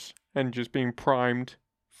matters, and just being primed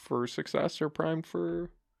for success or primed for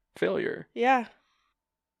failure. Yeah.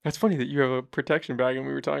 That's funny that you have a protection bag and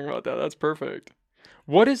we were talking about that. That's perfect.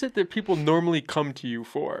 What is it that people normally come to you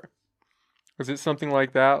for? Is it something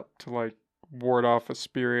like that to like ward off a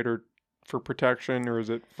spirit or for protection, or is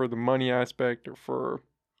it for the money aspect or for...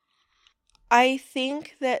 I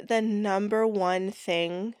think that the number one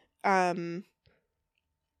thing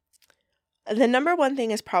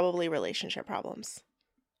is probably relationship problems.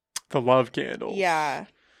 The love candles. Yeah.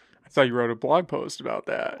 I thought you wrote a blog post about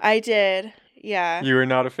that. I did. Yeah. You were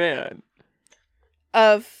not a fan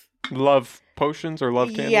Of love potions or love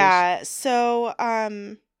candles? Yeah. So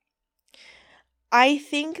I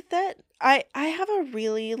think that I have a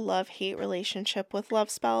really love-hate relationship with love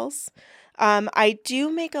spells. I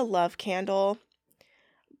do make a love candle,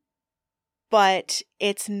 but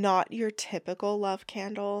it's not your typical love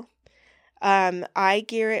candle. I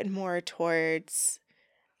gear it more towards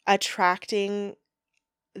attracting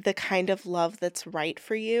the kind of love that's right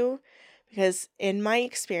for you. Because in my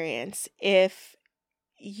experience, if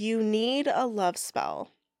you need a love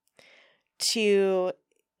spell to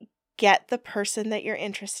get the person that you're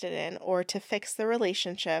interested in or to fix the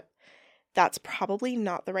relationship, that's probably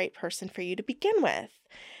not the right person for you to begin with.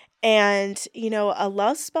 And, a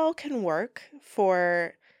love spell can work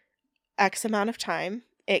for X amount of time.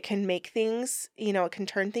 It can make things, it can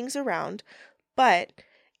turn things around. But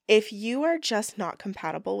if you are just not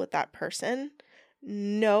compatible with that person,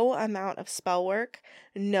 no amount of spell work,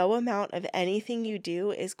 no amount of anything you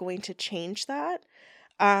do is going to change that.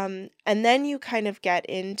 And then you kind of get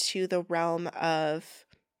into the realm of,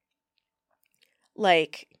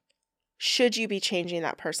 like, should you be changing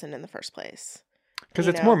that person in the first place? Because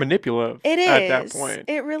it's more manipulative It at that is. point.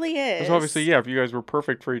 It really is. Because obviously, yeah, if you guys were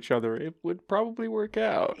perfect for each other, it would probably work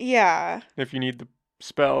out. Yeah. If you need the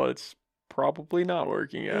spell, it's probably not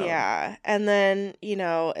working out. Yeah. And then,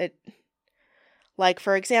 like,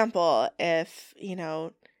 for example, if,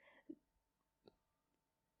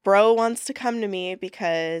 bro wants to come to me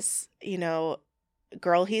because,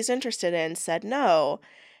 girl he's interested in said no,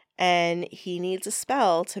 and he needs a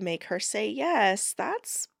spell to make her say yes,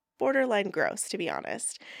 that's borderline gross, to be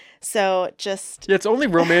honest. So just... Yeah, it's only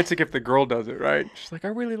romantic if the girl does it, right? She's like, I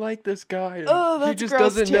really like this guy. And Oh, that's he just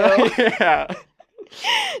gross doesn't too. know. Yeah.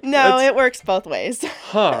 No, it works both ways.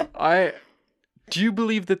 Huh. Do you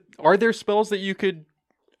believe that... Are there spells that you could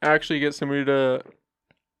actually get somebody to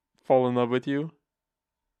fall in love with you?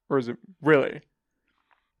 Or is it... Really?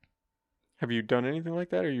 Have you done anything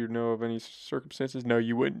like that? Or you know of any circumstances? No,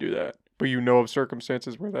 you wouldn't do that. But you know of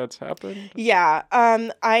circumstances where that's happened? Yeah.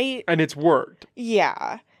 And it's worked.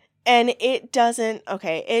 Yeah. And it does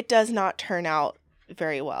not turn out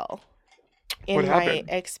very well in my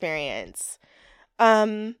experience.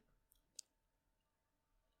 It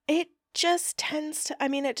just tends to,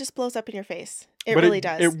 it just blows up in your face. It really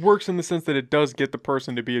does. It works in the sense that it does get the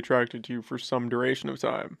person to be attracted to you for some duration of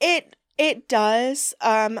time. It does.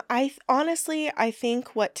 I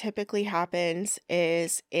think what typically happens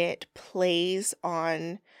is it plays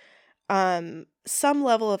on some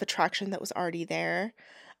level of attraction that was already there.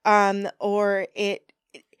 Or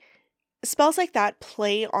spells like that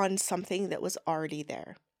play on something that was already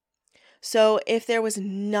there. So if there was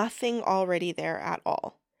nothing already there at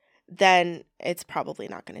all, then it's probably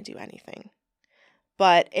not going to do anything.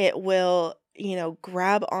 But it will,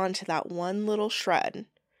 grab onto that one little shred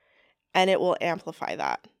and it will amplify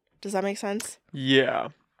that. Does that make sense? Yeah.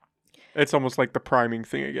 It's almost like the priming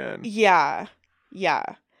thing again. Yeah. Yeah.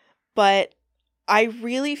 But I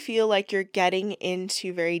really feel like you're getting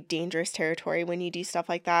into very dangerous territory when you do stuff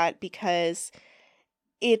like that, because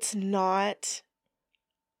it's not,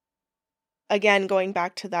 again, going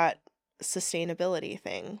back to that sustainability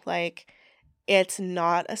thing, like, it's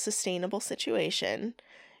not a sustainable situation.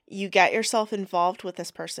 You get yourself involved with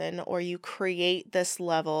this person, or you create this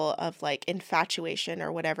level of, like, infatuation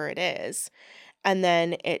or whatever it is, and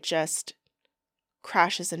then it just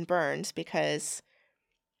crashes and burns, because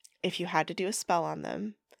if you had to do a spell on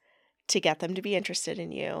them to get them to be interested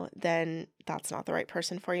in you, then that's not the right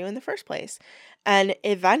person for you in the first place. And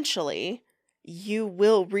eventually, you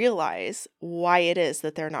will realize why it is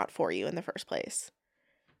that they're not for you in the first place.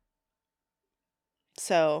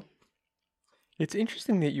 So... It's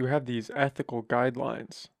interesting that you have these ethical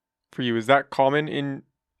guidelines for you. Is that common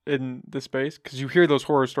in the space? Because you hear those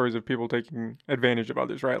horror stories of people taking advantage of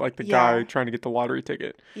others, right? Like the guy trying to get the lottery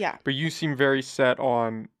ticket. Yeah. But you seem very set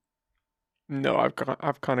on, no, I've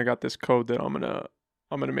kind of got this code that I'm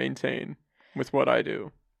gonna maintain with what I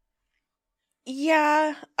do.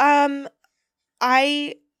 Yeah.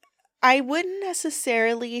 I wouldn't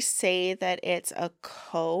necessarily say that it's a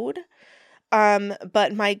code.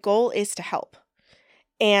 But my goal is to help.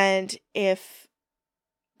 And if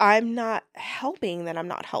I'm not helping, then I'm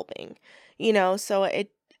not helping. So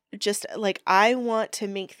it just, like, I want to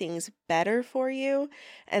make things better for you,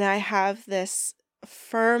 and I have this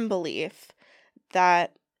firm belief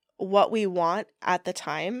that what we want at the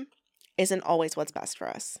time isn't always what's best for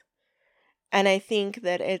us. And I think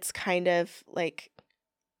that it's kind of like,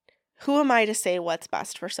 who am I to say what's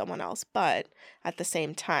best for someone else? But at the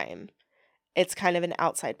same time, it's kind of an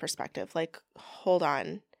outside perspective. Like, hold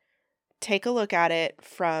on, take a look at it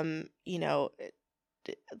from,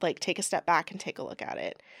 like, take a step back and take a look at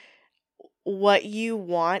it. What you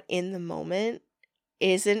want in the moment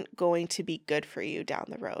isn't going to be good for you down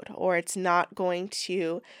the road, or it's not going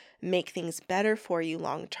to make things better for you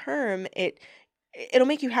long term. it'll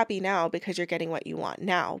make you happy now because you're getting what you want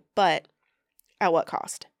now, but at what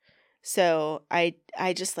cost? So I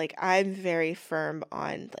just like, I'm very firm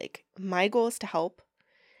on like, my goal is to help.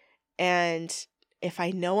 And if I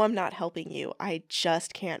know I'm not helping you, I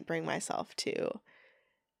just can't bring myself to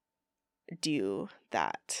do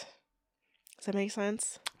that. Does that make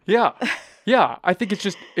sense? Yeah. Yeah. I think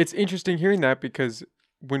it's interesting hearing that, because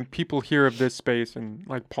when people hear of this space and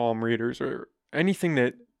like palm readers or anything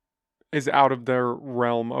that is out of their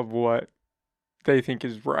realm of what they think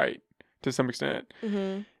is right to some extent,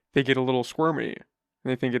 Mm-hmm. they get a little squirmy and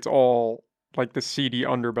they think it's all like the seedy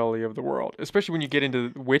underbelly of the world, especially when you get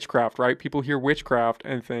into witchcraft, right? People hear witchcraft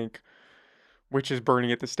and think witches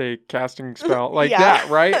burning at the stake, casting spell, like Yeah. that,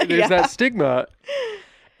 right? There's Yeah. that stigma.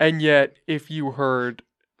 And yet, if you heard,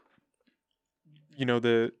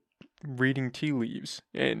 the reading tea leaves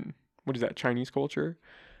in, what is that, Chinese culture?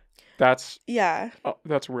 That's Yeah.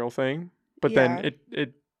 that's a real thing. But then Yeah.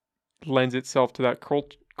 it lends itself to that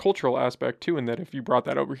cultural aspect too, and that if you brought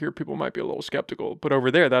that over here, people might be a little skeptical. But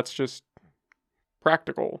over there, that's just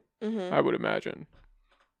practical, Mm-hmm. I would imagine.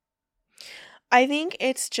 I think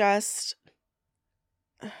it's just,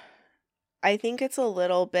 I think it's a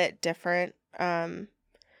little bit different,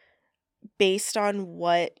 based on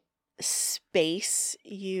what space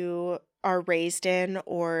you are raised in,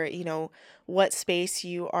 or, what space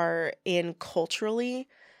you are in culturally.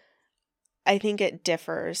 I think it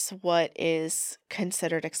differs what is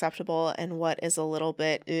considered acceptable and what is a little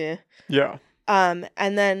bit eh. Yeah. And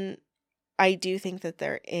then I do think that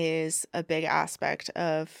there is a big aspect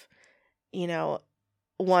of,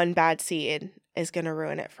 one bad seed is going to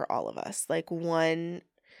ruin it for all of us. Like, one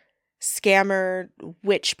scammer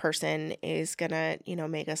witch person is going to,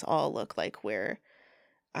 make us all look like we're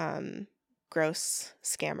gross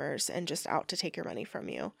scammers and just out to take your money from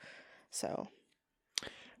you. So,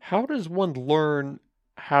 How does one learn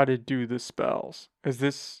how to do the spells? Is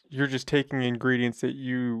this, you're just taking ingredients that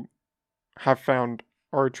you have found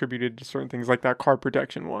are attributed to certain things, like that card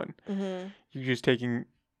protection one? mm-hmm. You're just taking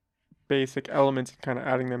basic elements and kind of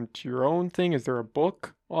adding them to your own thing? Is there a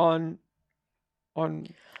book on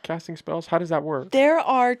casting spells? How does that work? There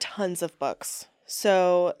are tons of books.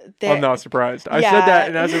 So I'm there, not surprised. I said yeah, that,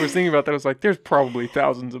 and as I was thinking about that, I was like, there's probably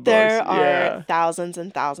thousands of books. there are Yeah. thousands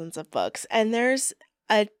and thousands of books, and there's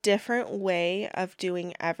a different way of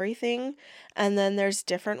doing everything, and then there's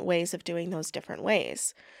different ways of doing those different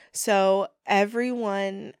ways. So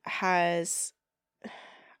everyone has,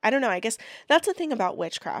 I don't know, I guess that's the thing about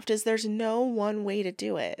witchcraft, is there's no one way to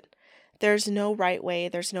do it. There's no right way,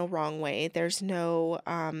 there's no wrong way, there's no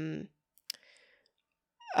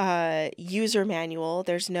user manual,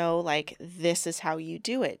 there's no like, this is how you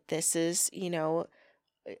do it, this is,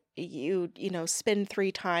 spin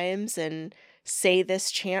 3 times and say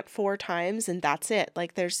this chant 4 times and that's it.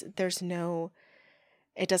 Like, there's no,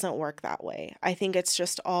 it doesn't work that way. I think it's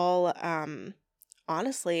just all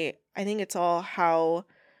honestly, I think it's all how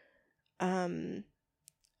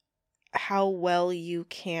well you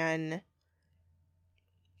can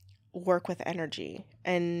work with energy.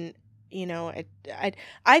 And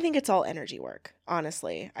I think it's all energy work,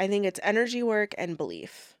 honestly. I think it's energy work and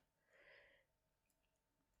belief.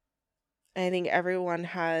 I think everyone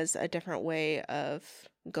has a different way of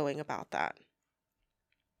going about that.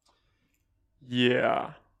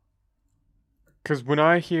 Yeah. Because when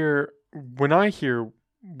I hear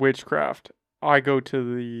witchcraft, I go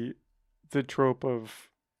to the trope of,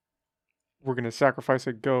 we're gonna sacrifice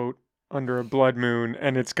a goat under a blood moon,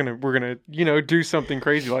 and we're gonna do something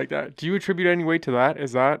crazy like that. Do you attribute any weight to that?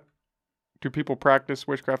 Do people practice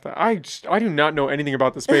witchcraft? I do not know anything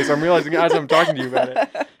about the space. I'm realizing as I'm talking to you about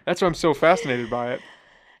it. That's why I'm so fascinated by it.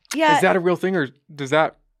 Yeah. Is that a real thing, or does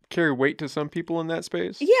that carry weight to some people in that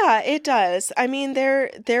space? Yeah, it does. I mean, there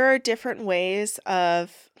are different ways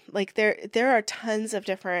of, like, there are tons of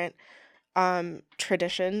different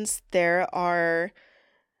traditions. There are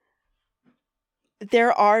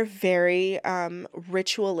very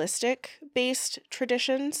ritualistic based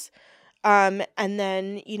traditions. And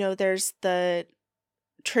then, there's the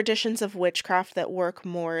traditions of witchcraft that work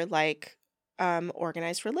more like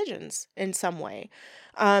organized religions in some way.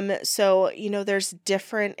 So, there's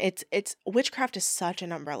different, it's witchcraft is such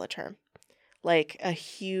an umbrella term, like a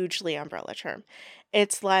hugely umbrella term.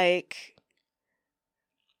 It's like,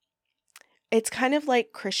 it's kind of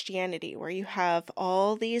like Christianity, where you have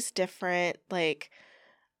all these different, like,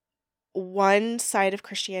 one side of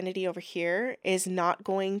Christianity over here is not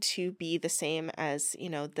going to be the same as,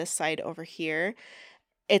 this side over here.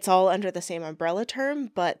 It's all under the same umbrella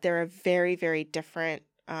term, but there are very, very different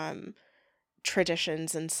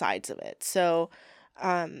traditions and sides of it. So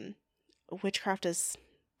witchcraft is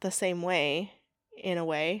the same way, in a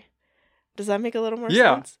way. Does that make a little more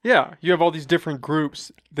Yeah, sense? yeah. You have all these different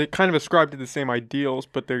groups that kind of ascribe to the same ideals,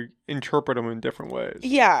 but they interpret them in different ways.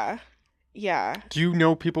 Yeah. Yeah. Do you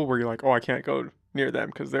know people where you're like, oh, I can't go near them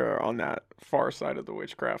because they're on that far side of the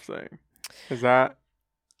witchcraft thing? Is that?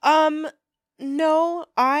 No,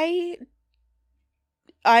 I'm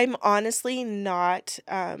honestly not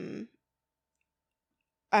I'm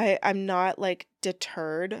not like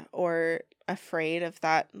deterred or afraid of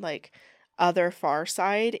that like other far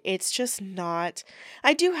side. It's just not.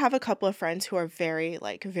 I do have a couple of friends who are very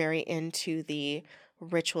into the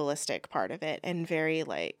ritualistic part of it and very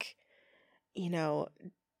like, you know,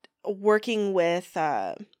 working with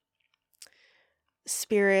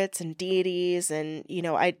spirits and deities and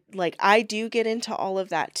I do get into all of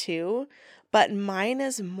that too, but mine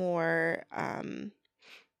is more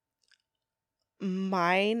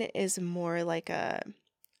like a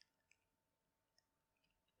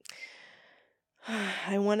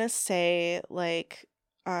I want to say like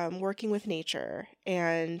working with nature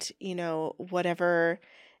and whatever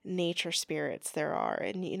nature spirits there are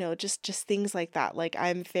and just things like that. Like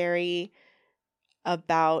I'm very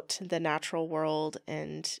about the natural world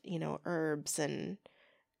and herbs and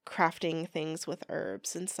crafting things with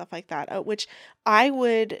herbs and stuff like that, which I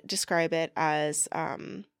would describe it as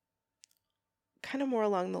kind of more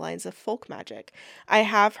along the lines of folk magic. I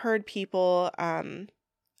have heard people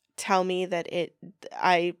tell me that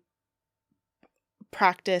I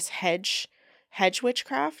practice hedge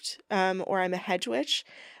witchcraft, or I'm a hedge witch.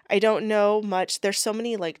 I don't know much. There's so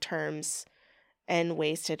many like terms and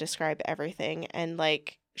ways to describe everything, and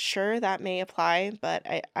like sure that may apply, but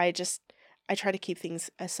I try to keep things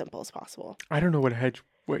as simple as possible. I don't know what a hedge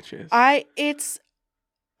witch is. It's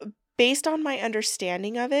based on my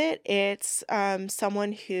understanding of it, it's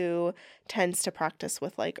someone who tends to practice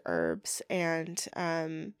with like herbs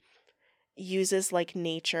and uses like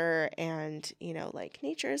nature and like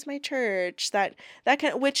nature is my church, that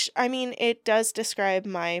kind of, which I mean it does describe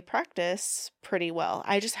my practice pretty well.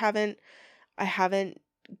 I haven't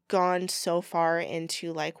gone so far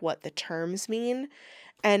into like what the terms mean,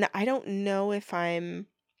 and I don't know if I'm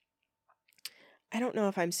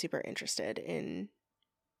super interested in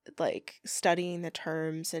like studying the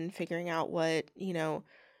terms and figuring out what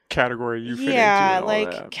category you fit into yeah, and all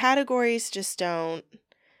like that. categories just don't.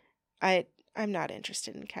 I'm not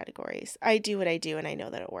interested in categories. I do what I do and I know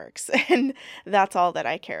that it works. And that's all that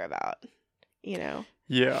I care about, Yeah.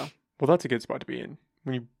 Well, that's a good spot to be in.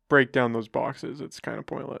 When you break down those boxes, it's kind of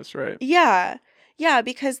pointless, right? Yeah. Yeah,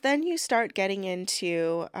 because then you start getting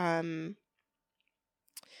into I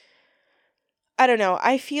don't know.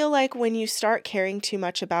 I feel like when you start caring too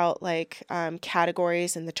much about like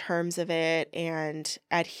categories and the terms of it and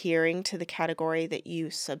adhering to the category that you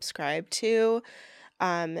subscribe to,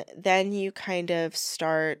 then you kind of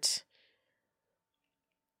start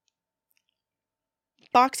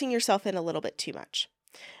boxing yourself in a little bit too much.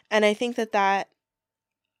 And I think that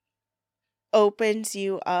opens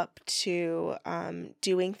you up to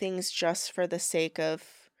doing things just for the sake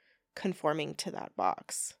of conforming to that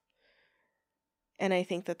box. And I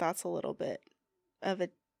think that that's a little bit of a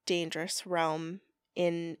dangerous realm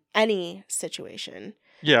in any situation.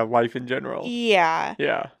 Yeah, life in general. Yeah.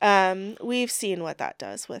 Yeah. We've seen what that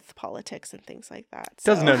does with politics and things like that.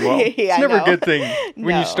 Doesn't end well. Yeah, it's never a good thing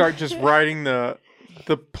when you No. start just riding the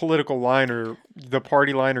political line or the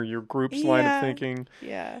party line or your group's line of thinking.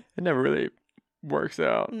 Yeah. It never really works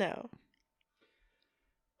out. No.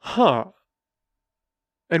 Huh.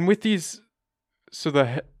 And with these, so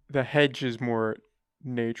the hedge is more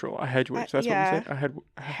natural. A hedge witch. That's what you say?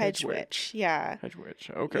 A hedge witch. Yeah. Hedge witch.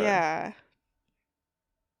 Okay. Yeah.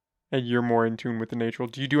 And you're more in tune with the natural.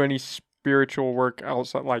 Do you do any spiritual work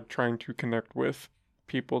outside, like trying to connect with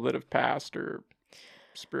people that have passed or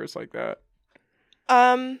spirits like that?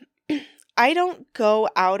 I don't go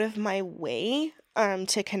out of my way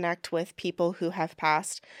to connect with people who have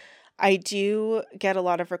passed. I do get a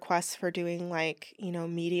lot of requests for doing like,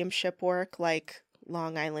 mediumship work, like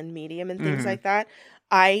Long Island Medium and things like that.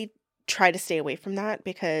 I try to stay away from that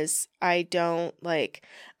because I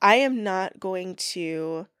am not going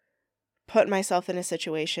to put myself in a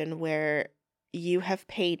situation where you have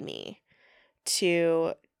paid me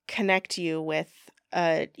to connect you with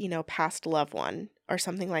a, past loved one or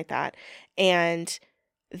something like that, and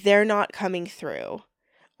they're not coming through,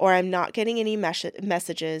 or I'm not getting any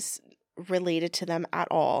messages related to them at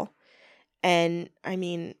all. And I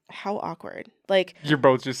mean, how awkward. Like, you're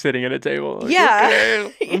both just sitting at a table. Like, yeah.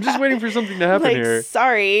 Okay, I'm just waiting for something to happen like, here.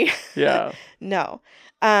 Sorry. Yeah. No.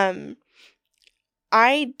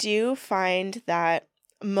 I do find that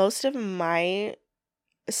most of my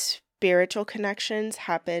spiritual connections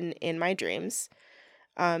happen in my dreams.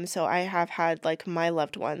 So I have had like my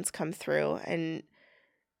loved ones come through and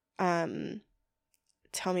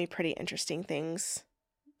tell me pretty interesting things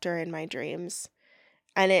during my dreams.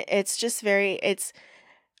 And it's just it's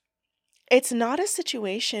not a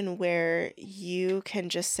situation where you can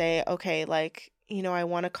just say, okay, like, I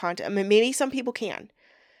want to contact. I mean, maybe some people can.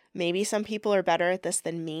 Maybe some people are better at this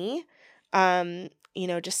than me.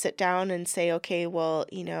 Just sit down and say, okay, well,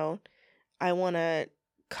 I want to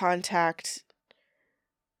contact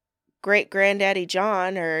great granddaddy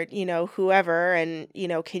John or, whoever, and,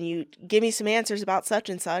 can you give me some answers about such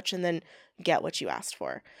and such, and then get what you asked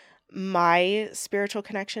for. My spiritual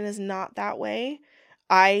connection is not that way.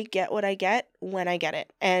 I get what I get when I get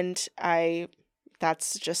it. And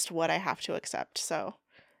that's just what I have to accept. So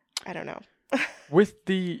I don't know. With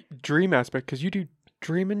the dream aspect, because you do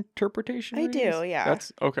dream interpretation I readings? do, yeah.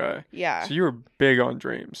 That's okay. Yeah. So you're big on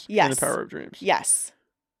dreams. Yes. And the power of dreams. Yes.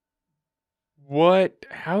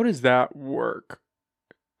 How does that work?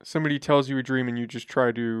 Somebody tells you a dream and you just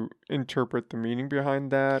try to interpret the meaning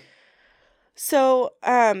behind that? So,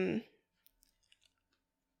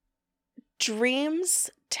 dreams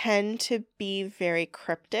tend to be very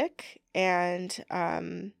cryptic and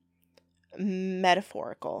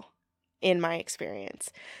metaphorical in my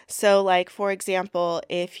experience. So, like, for example,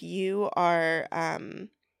 if you're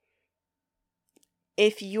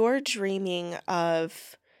dreaming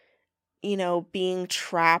of, being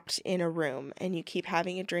trapped in a room, and you keep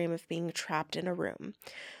having a dream of being trapped in a room,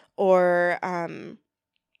 or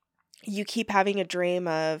you keep having a dream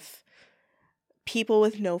of people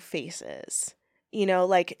with no faces,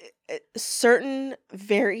 like certain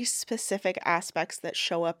very specific aspects that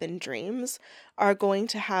show up in dreams are going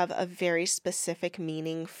to have a very specific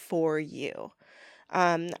meaning for you.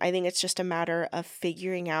 I think it's just a matter of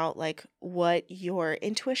figuring out like what your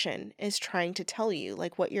intuition is trying to tell you,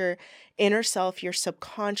 like what your inner self, your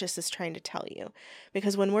subconscious is trying to tell you.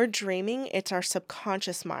 Because when we're dreaming, it's our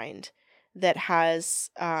subconscious mind that has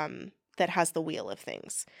the wheel of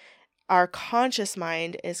things. Our conscious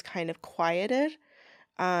mind is kind of quieted,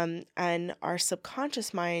 and our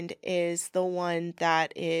subconscious mind is the one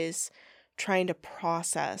that is trying to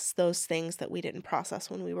process those things that we didn't process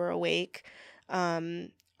when we were awake.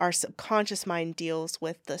 Our subconscious mind deals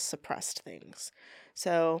with the suppressed things.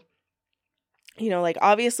 So, like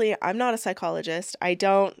obviously I'm not a psychologist. I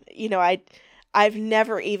don't, I've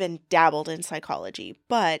never even dabbled in psychology,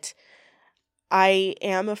 but I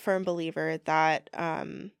am a firm believer that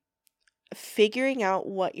figuring out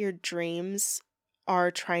what your dreams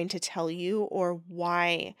are trying to tell you, or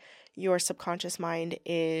why your subconscious mind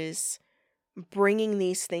is bringing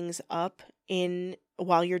these things up in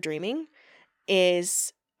while you're dreaming,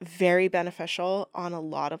 is very beneficial on a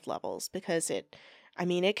lot of levels, because it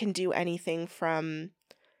can do anything from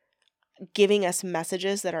giving us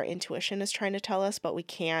messages that our intuition is trying to tell us, but we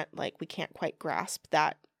can't quite grasp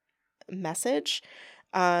that message,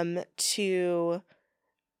 to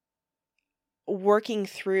working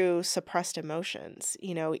through suppressed emotions,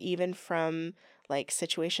 even from like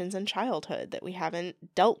situations in childhood that we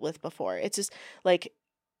haven't dealt with before. It's just like,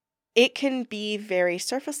 it can be very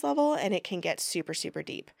surface level and it can get super, super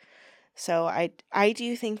deep. So I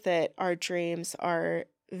do think that our dreams are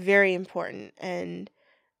very important, and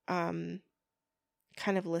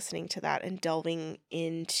kind of listening to that and delving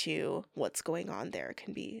into what's going on there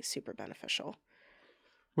can be super beneficial.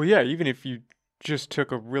 Well, yeah, even if you just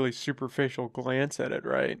took a really superficial glance at it,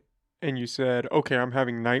 right? And you said, okay, I'm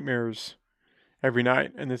having nightmares every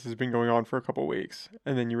night and this has been going on for a couple weeks.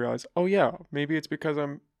 And then you realize, oh yeah, maybe it's because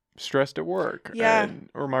I'm stressed at work,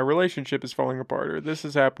 or my relationship is falling apart, or this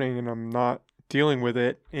is happening and I'm not dealing with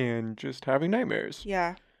it and just having nightmares.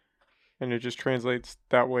 Yeah. And it just translates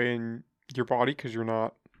that way in your body because you're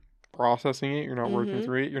not processing it, you're not working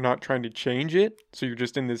through it, you're not trying to change it. So you're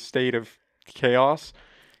just in this state of chaos,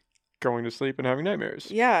 going to sleep and having nightmares.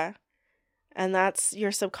 Yeah. And that's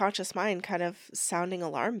your subconscious mind kind of sounding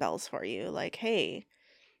alarm bells for you. Like, hey,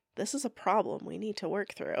 this is a problem we need to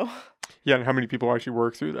work through. Yeah, and how many people actually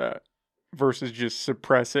work through that versus just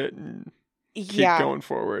suppress it and keep going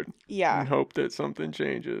forward. Yeah. And hope that something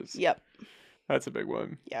changes. Yep. That's a big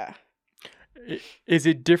one. Yeah. Is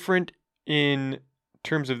it different in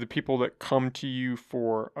terms of the people that come to you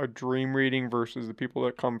for a dream reading versus the people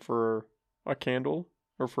that come for a candle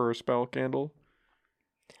or for a spell candle?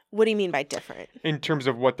 What do you mean by different? In terms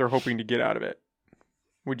of what they're hoping to get out of it.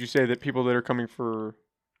 Would you say that people that are coming for,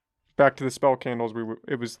 back to the spell candles,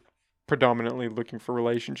 it was predominantly looking for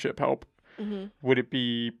relationship help? Mm-hmm. Would it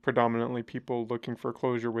be predominantly people looking for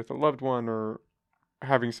closure with a loved one, or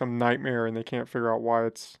having some nightmare and they can't figure out why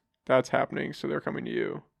that's happening, so they're coming to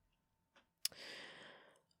you.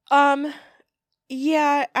 Um,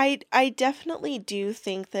 yeah, I definitely do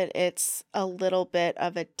think that it's a little bit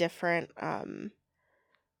of a different um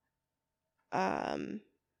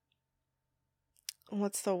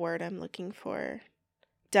what's the word I'm looking for?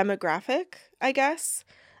 Demographic, I guess.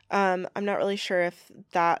 I'm not really sure if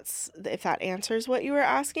that answers what you were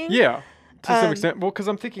asking. Yeah, to some Um, extent. Well, because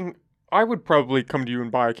I'm thinking I would probably come to you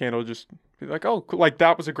and buy a candle, just be like, oh, cool. Like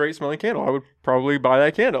that was a great smelling candle. I would probably buy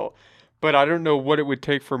that candle. But I don't know what it would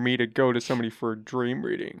take for me to go to somebody for a dream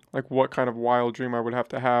reading. Like what kind of wild dream I would have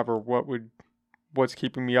to have, or what's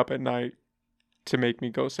keeping me up at night to make me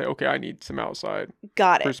go say, okay, I need some outside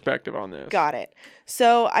got it. perspective on this. Got it.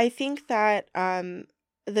 So I think that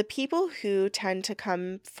the people who tend to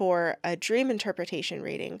come for a dream interpretation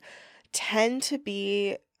reading tend to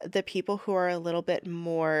be the people who are a little bit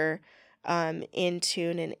more in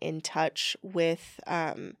tune and in touch with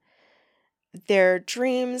their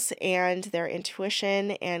dreams and their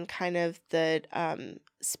intuition and kind of the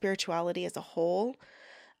spirituality as a whole.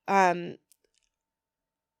 Um,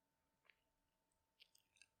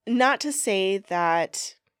 Not to say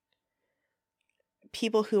that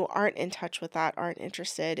people who aren't in touch with that aren't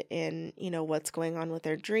interested in, what's going on with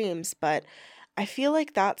their dreams, but I feel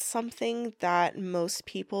like that's something that most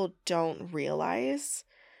people don't realize,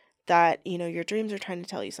 that, your dreams are trying to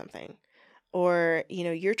tell you something, or,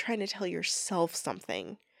 you're trying to tell yourself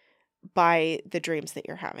something by the dreams that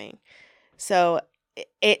you're having. So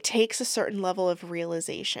it takes a certain level of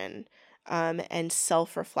realization and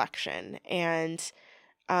self-reflection and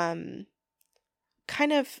kind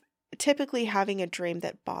of typically having a dream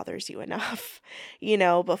that bothers you enough,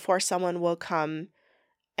 before someone will come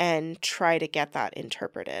and try to get that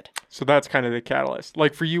interpreted. So that's kind of the catalyst.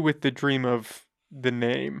 Like for you with the dream of the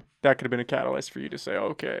name, that could have been a catalyst for you to say,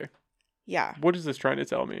 okay, Yeah. what is this trying to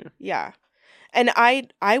tell me? Yeah. And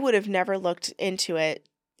I would have never looked into it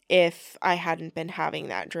if I hadn't been having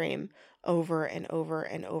that dream over and over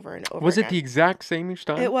and over and over Was again. it the exact same each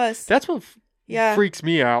time? It was. That's what Yeah. freaks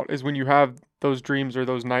me out, is when you have those dreams or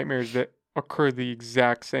those nightmares that occur the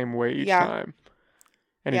exact same way each Yeah. time.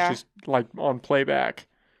 And Yeah. it's just like on playback.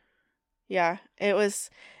 Yeah. It was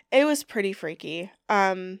pretty freaky.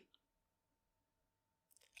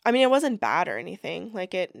 I mean, it wasn't bad or anything.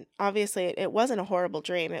 Like it wasn't a horrible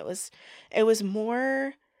dream. It was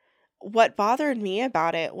more, what bothered me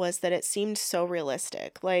about it was that it seemed so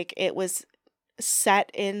realistic. Like it was set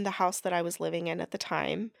in the house that I was living in at the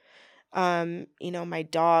time. My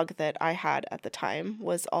dog that I had at the time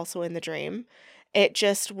was also in the dream. It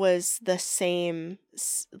just was the same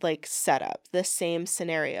like setup, the same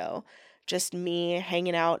scenario. Just me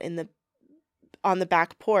hanging out on the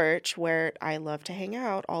back porch where I love to hang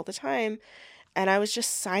out all the time. And I was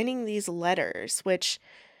just signing these letters, which,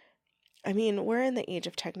 I mean, we're in the age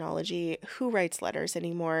of technology. Who writes letters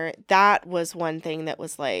anymore? That was one thing that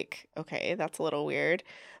was like, okay, that's a little weird.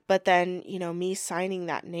 But then, me signing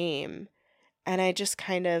that name, and I just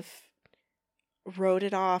kind of wrote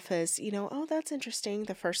it off as, oh, that's interesting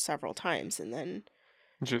the first several times. And then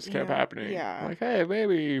It just kept happening. Yeah. Like, hey,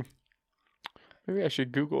 maybe I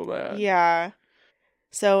should Google that. Yeah.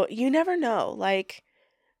 So you never know. Like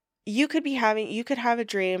you could have a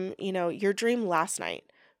dream, your dream last night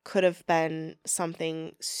could have been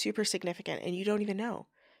something super significant and you don't even know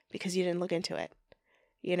because you didn't look into it,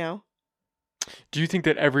 Do you think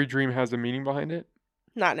that every dream has a meaning behind it?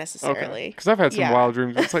 Not necessarily. Because I've had some Yeah. wild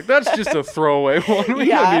dreams. It's like, that's just a throwaway one. We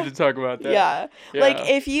Yeah. don't need to talk about that. Yeah. Yeah. Like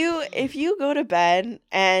if you go to bed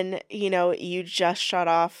and, you just shut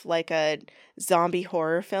off like a zombie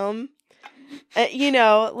horror film,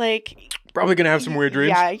 like Probably going to have some weird dreams.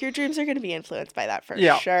 Yeah, your dreams are going to be influenced by that for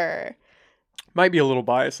Yeah. sure. Might be a little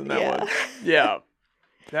biased in that Yeah. one. Yeah.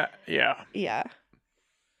 Yeah. Yeah.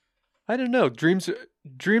 I don't know. Dreams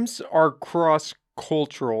are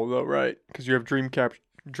cross-cultural though, right? Because you have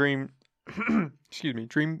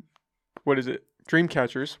what is it? Dream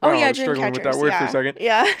catchers. Oh Wow, yeah, I was dream struggling catchers. with that word yeah. for a second.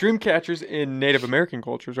 Yeah. Dream catchers in Native American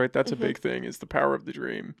cultures, right? That's Mhm. a big thing, is the power of the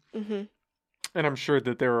dream. Mm-hmm. And I'm sure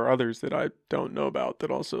that there are others that I don't know about that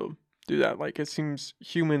also do that. Like it seems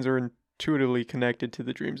humans are intuitively connected to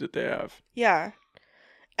the dreams that they have. Yeah.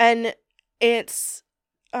 And it's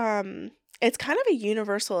kind of a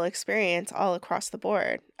universal experience all across the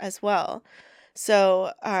board as well.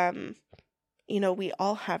 So, we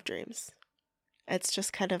all have dreams. It's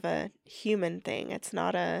just kind of a human thing. It's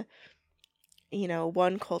not a,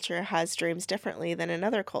 one culture has dreams differently than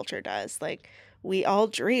another culture does. Like we all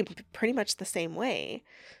dream pretty much the same way.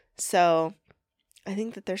 So I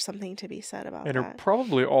think that there's something to be said about And that. are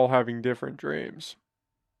probably all having different dreams.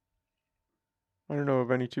 I don't know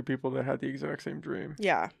of any two people that had the exact same dream.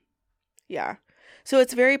 Yeah. Yeah. So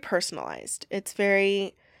it's very personalized. It's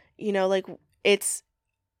very, like it's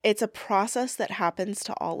a process that happens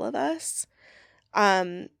to all of us.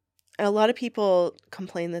 And a lot of people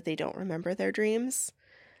complain that they don't remember their dreams.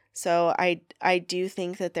 So I do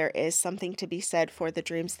think that there is something to be said for the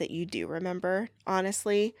dreams that you do remember,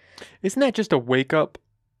 honestly. Isn't that just a wake up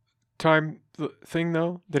time thing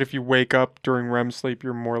though? That if you wake up during REM sleep,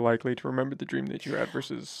 you're more likely to remember the dream that you had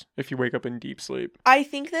versus if you wake up in deep sleep. I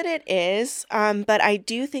think that it is, but I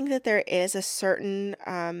do think that there is a certain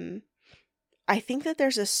I think that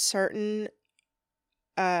there's a certain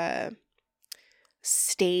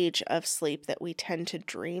stage of sleep that we tend to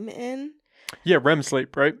dream in. Yeah, REM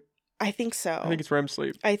sleep, right? I think so. I think it's REM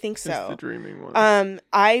sleep. I think It's so. the dreaming one.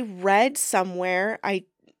 I read somewhere,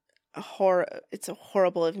 it's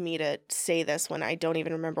horrible of me to say this when I don't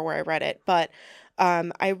even remember where I read it, but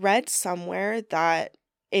I read somewhere that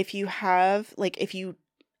if you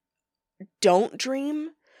don't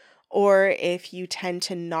dream, or if you tend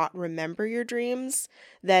to not remember your dreams,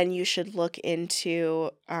 then you should look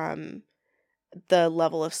into the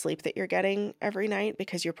level of sleep that you're getting every night,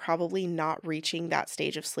 because you're probably not reaching that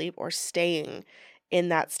stage of sleep or staying in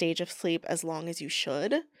that stage of sleep as long as you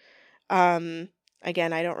should. Again,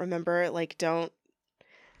 I don't remember, don't...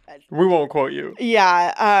 We won't quote you.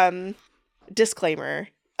 Yeah, disclaimer.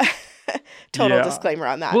 Total disclaimer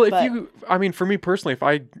on that. Well, for me personally, if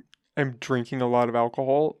I am drinking a lot of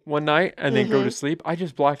alcohol one night and then go to sleep, I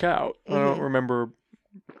just black out. I don't remember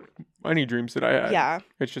any dreams that I had. Yeah.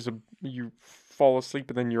 It's just you fall asleep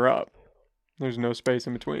and then you're up. There's no space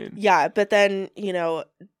in between. Yeah, but then,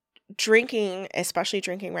 drinking, especially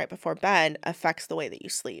drinking right before bed, affects the way that you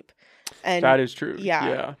sleep. And that is true.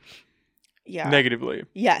 Yeah. Negatively.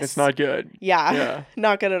 Yes. It's not good. Yeah.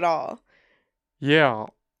 Not good at all. Yeah.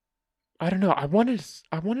 I don't know. I wanted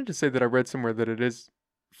to say that I read somewhere that it is,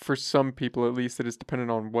 for some people at least, that it's dependent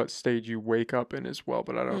on what stage you wake up in as well,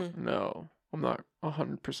 but I don't know. I'm not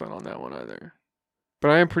 100% on that one either.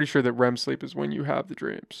 But I am pretty sure that REM sleep is when you have the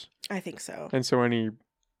dreams. I think so. And so any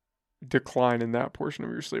decline in that portion of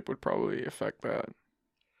your sleep would probably affect that.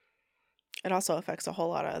 It also affects a whole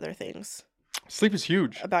lot of other things. Sleep is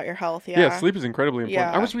huge. About your health, yeah. Yeah, sleep is incredibly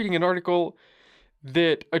important. Yeah. I was reading an article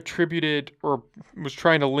that attributed or was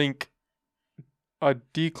trying to link a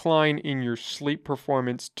decline in your sleep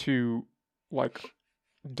performance to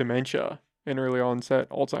dementia and early onset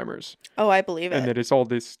Alzheimer's. Oh, I believe it. And that it's all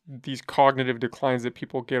these cognitive declines that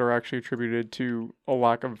people get are actually attributed to a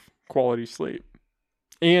lack of quality sleep.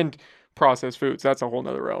 And processed foods. That's a whole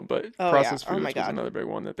nother realm, but processed foods was another big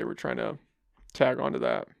one that they were trying to tag onto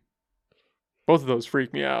that. Both of those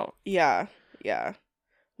freak me out. Yeah.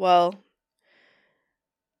 Well,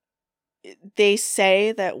 they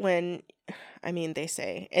say that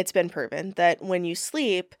it's been proven that when you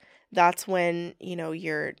sleep, that's when,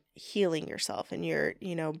 you're healing yourself and your,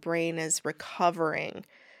 brain is recovering,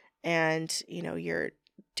 and, you're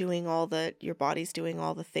doing your body's doing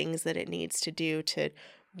all the things that it needs to do to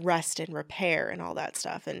rest and repair and all that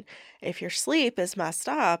stuff. And if your sleep is messed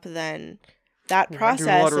up, then that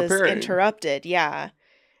process is interrupted. Yeah.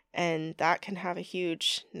 And that can have a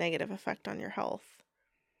huge negative effect on your health.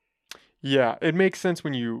 Yeah, it makes sense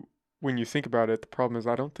when you think about it. The problem is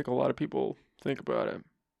I don't think a lot of people think about it.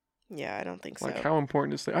 Yeah, I don't think so. How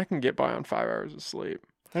important is sleep? I can get by on 5 hours of sleep.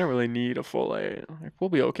 I don't really need a full 8. We'll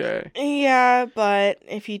be okay. Yeah, but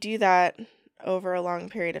if you do that over a long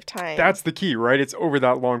period of time. That's the key, right? It's over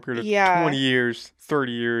that long period of 20 years,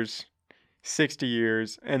 30 years, 60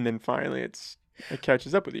 years, and then finally it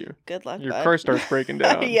catches up with you. Good luck, Your car starts breaking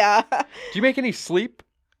down. Yeah. Do you make any sleep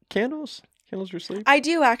candles? Candles for sleep? I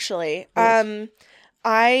do, actually. Nice.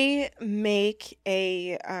 I make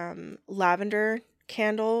a lavender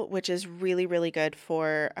candle, which is really, really good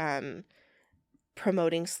for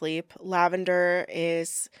promoting sleep. Lavender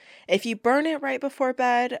is, if you burn it right before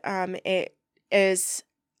bed, it is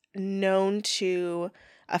known to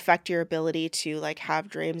affect your ability to have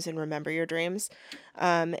dreams and remember your dreams.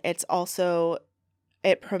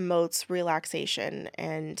 It promotes relaxation,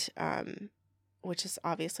 and which is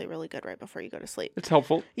obviously really good right before you go to sleep. It's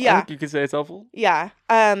helpful. Yeah. I think you could say it's helpful. Yeah.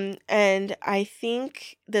 And I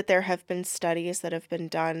think that there have been studies that have been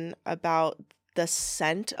done about the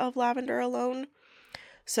scent of lavender alone.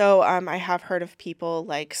 So I have heard of people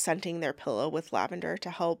scenting their pillow with lavender to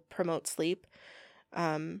help promote sleep.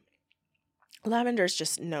 Lavender is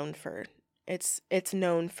just known for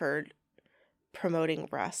promoting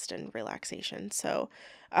rest and relaxation. So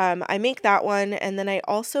I make that one, and then I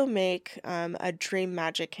also make a dream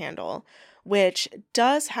magic candle, which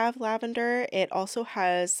does have lavender. It also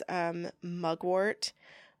has mugwort,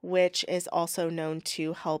 which is also known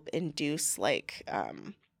to help induce like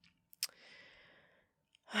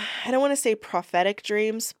I don't want to say prophetic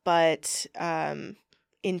dreams, but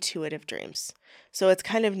intuitive dreams. So it's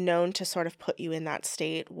kind of known to sort of put you in that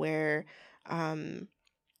state where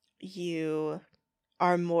you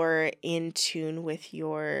are more in tune with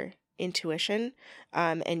your intuition.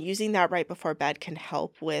 And using that right before bed can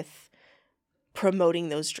help with promoting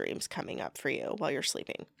those dreams coming up for you while you're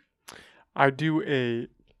sleeping. I do a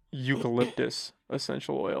eucalyptus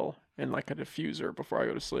essential oil in like a diffuser before I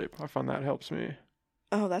go to sleep. I find that helps me.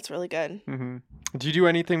 Oh, that's really good. Mm-hmm. Do you do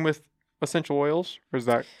anything with essential oils, or is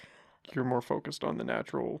that you're more focused on the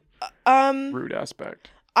natural root aspect?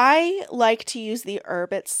 I like to use the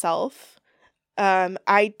herb itself.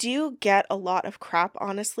 I do get a lot of crap,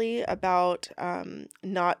 honestly, about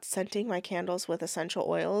not scenting my candles with essential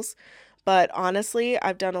oils. But honestly,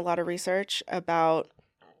 I've done a lot of research about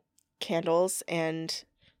candles and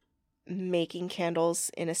making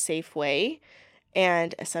candles in a safe way.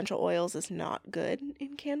 And essential oils is not good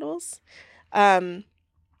in candles. In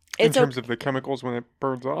It's terms of the chemicals when it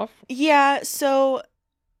burns off? Yeah, so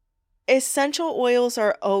essential oils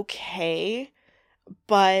are okay,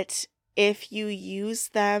 but if you use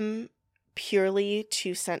them purely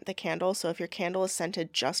to scent the candle, so if your candle is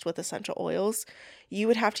scented just with essential oils, you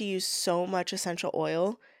would have to use so much essential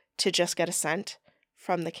oil to just get a scent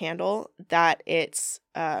from the candle that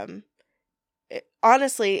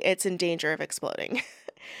honestly, it's in danger of exploding.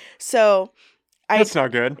 So That's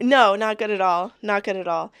not good. No, not good at all. Not good at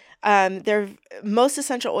all. Most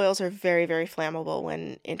essential oils are very, very flammable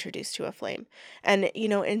when introduced to a flame. And,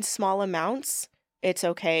 in small amounts, it's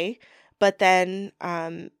okay. But then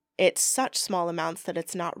it's such small amounts that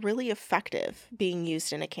it's not really effective being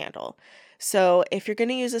used in a candle. So if you're going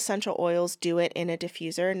to use essential oils, do it in a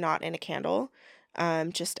diffuser, not in a candle.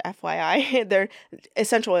 Just FYI,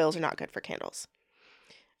 essential oils are not good for candles.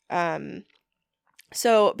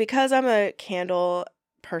 So because I'm a candle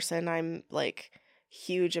person, I'm like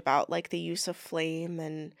huge about like the use of flame,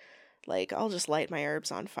 and like I'll just light my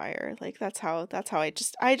herbs on fire. Like that's how I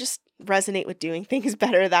just resonate with doing things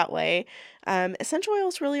better that way. Essential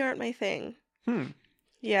oils really aren't my thing.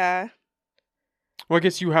 Yeah. Well, I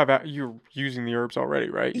guess you're using the herbs already,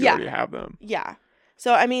 right? You Yeah. already have them. Yeah.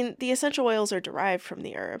 So I mean, the essential oils are derived from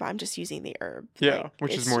the herb. I'm just using the herb. Yeah,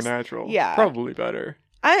 which is more natural. Yeah. Probably better.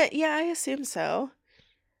 I assume so.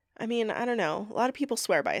 I mean, I don't know. A lot of people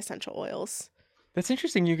swear by essential oils. That's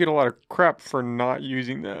interesting. You get a lot of crap for not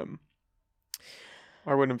using them.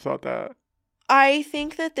 I wouldn't have thought that. I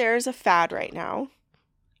think that there's a fad right now.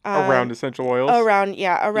 Around essential oils? Around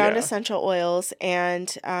essential oils.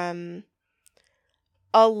 And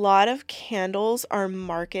a lot of candles are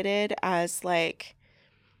marketed as like,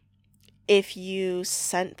 if you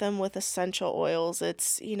scent them with essential oils,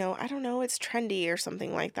 it's, I don't know, it's trendy or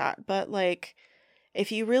something like that. But like, if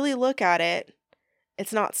you really look at it,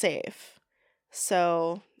 it's not safe.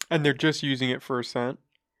 So. And they're just using it for a scent?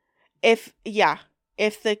 If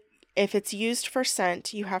it's used for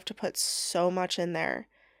scent, you have to put so much in there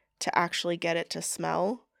to actually get it to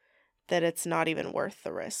smell that it's not even worth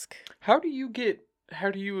the risk. How do you get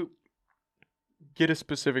a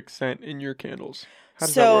specific scent in your candles? How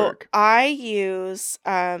does that work? I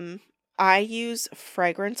use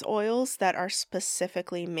fragrance oils that are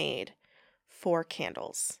specifically made for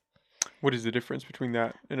candles. What is the difference between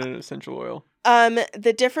that and an essential oil?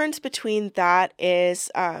 The difference between that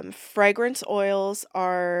is fragrance oils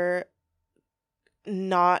are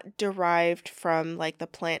not derived from like the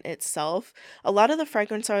plant itself. A lot of the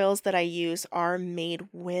fragrance oils that I use are made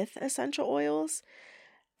with essential oils.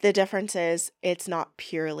 The difference is it's not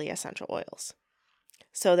purely essential oils.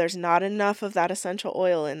 So there's not enough of that essential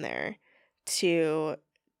oil in there to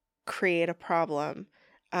create a problem.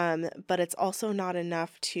 But it's also not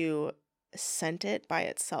enough to scent it by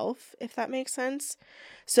itself, if that makes sense.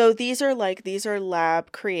 So these are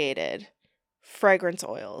lab created fragrance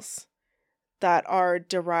oils that are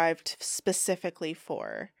derived specifically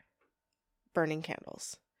for burning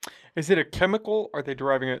candles. Is it a chemical? Are they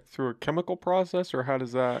deriving it through a chemical process, or how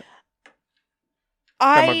does that?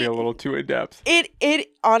 That might be a little too in depth. It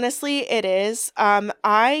honestly it is.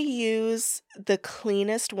 I use the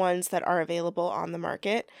cleanest ones that are available on the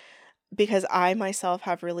market because I myself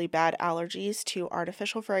have really bad allergies to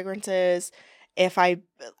artificial fragrances. If I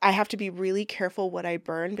have to be really careful what I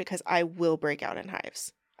burn because I will break out in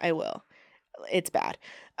hives. I will. It's bad.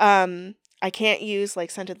 I can't use like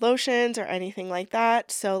scented lotions or anything like that.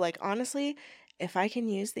 So like honestly, if I can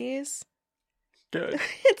use these, Good.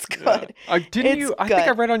 It's Yeah. good. I didn't It's you. I think I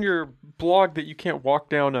good. read on your blog that you can't walk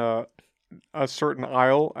down a certain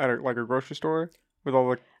aisle at like a grocery store with all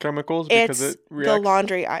the chemicals because It's it the reacts.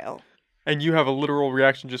 laundry aisle. And you have a literal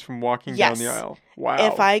reaction just from walking down the Yes. aisle. Wow.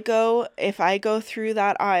 If I go through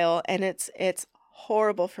that aisle, and it's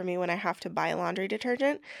horrible for me when I have to buy laundry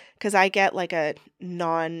detergent, because I get like a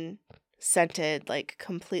non-scented, like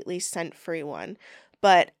completely scent-free one.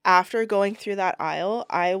 But after going through that aisle,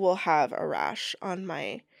 I will have a rash on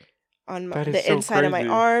That is the so inside of my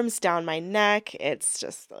crazy. arms, down my neck. It's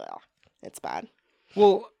just, ugh, it's bad.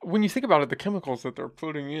 Well, when you think about it, the chemicals that they're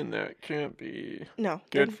putting in that can't be No,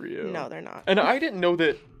 good for you. No, they're not. And I didn't know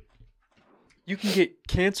that you can get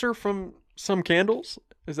cancer from some candles.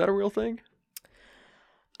 Is that a real thing?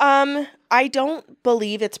 I don't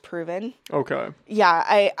believe it's proven. Okay.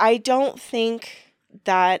 Yeah, I don't think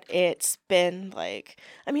that it's been like,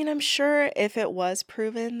 I mean, I'm sure if it was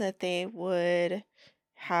proven that they would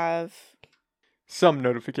have, Some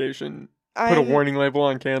notification. Put a I'm warning label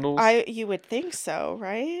on candles. you would think so,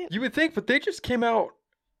 right? You would think, but they just came out.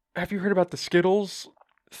 Have you heard about the Skittles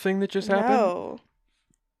thing that just happened? No.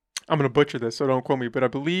 I'm gonna butcher this, so don't quote me, but I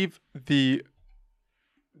believe the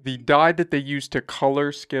dye that they use to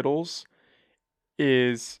color Skittles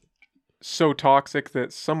is so toxic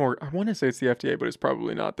that I want to say it's the FDA, but it's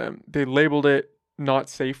probably not them. They labeled it not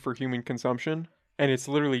safe for human consumption, and it's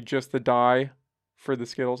literally just the dye for the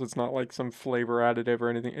Skittles. It's not like some flavor additive or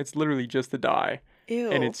anything. It's literally just the dye,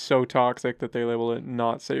 Ew. and it's so toxic that they label it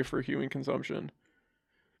not safe for human consumption.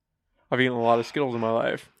 I've eaten a lot of Skittles in my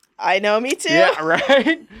life. I know, me too. Yeah,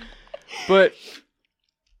 right? But,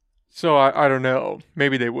 so I don't know.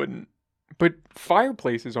 Maybe they wouldn't. But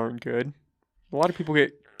fireplaces aren't good. A lot of people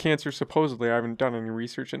get cancer supposedly. I haven't done any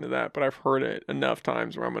research into that, but I've heard it enough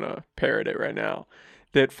times where I'm going to parrot it right now.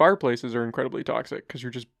 That fireplaces are incredibly toxic because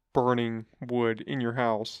you're just burning wood in your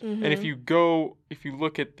house. And if you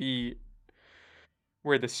look at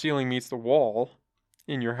where the ceiling meets the wall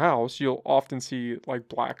in your house, you'll often see like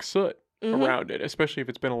black soot around it, especially if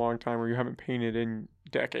it's been a long time or you haven't painted in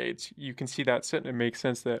decades. You can see that soot and it makes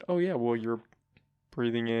sense that, oh yeah, well, you're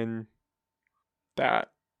breathing in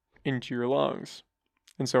that into your lungs.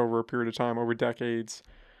 And so over a period of time, over decades,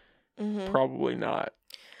 probably not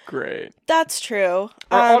great. That's true.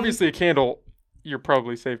 Obviously, a candle, you're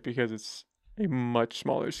probably safe because it's a much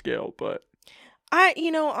smaller scale, but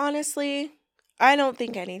honestly, I don't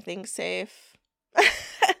think anything's safe.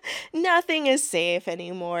 Nothing is safe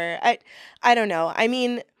anymore. I don't know. I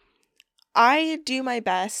mean, I do my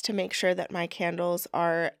best to make sure that my candles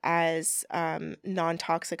are as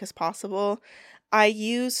non-toxic as possible. I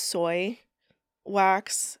use soy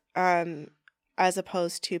wax as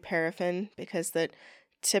opposed to paraffin because the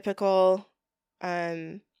typical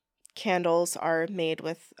candles are made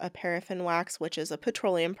with a paraffin wax, which is a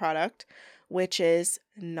petroleum product, which is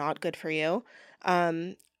not good for you.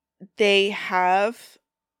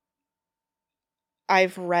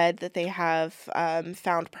 I've read that they have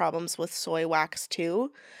found problems with soy wax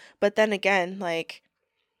too. But then again, like,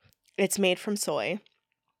 it's made from soy.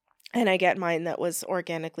 And I get mine that was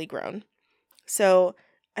organically grown. So,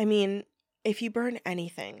 I mean, if you burn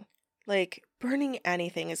anything, like, burning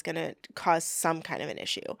anything is going to cause some kind of an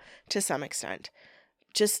issue to some extent.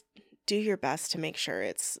 Just do your best to make sure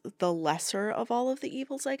it's the lesser of all of the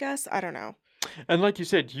evils, I guess. I don't know. And like you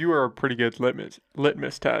said, you are a pretty good litmus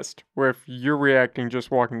test, where if you're reacting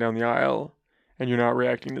just walking down the aisle and you're not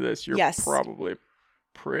reacting to this, you're probably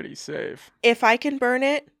pretty safe. If I can burn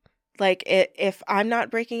it, like if I'm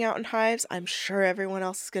not breaking out in hives, I'm sure everyone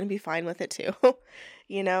else is going to be fine with it too.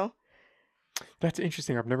 You know? That's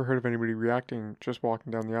interesting. I've never heard of anybody reacting just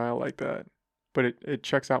walking down the aisle like that. But it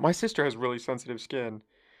checks out. My sister has really sensitive skin,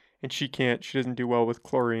 and she doesn't do well with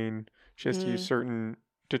chlorine. She has to use certain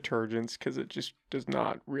detergents because it just does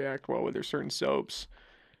not react well with certain soaps.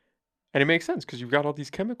 And it makes sense because you've got all these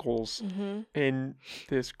chemicals in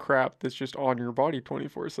this crap that's just on your body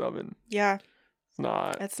 24/7. Yeah.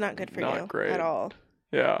 It's not good for you great at all.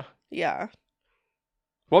 Yeah. Yeah.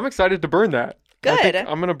 Well, I'm excited to burn that. Good. I think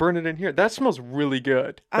I'm going to burn it in here. That smells really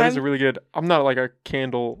good. That is a really good. I'm not like a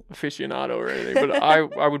candle aficionado or anything, but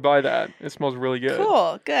I would buy that. It smells really good.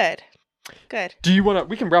 Cool. Good. Do you want to,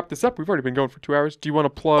 we can wrap this up. We've already been going for 2 hours. Do you want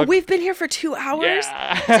to plug? We've been here for 2 hours?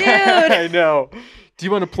 Yeah. Dude. I know. Do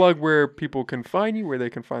you want to plug where people can find you, where they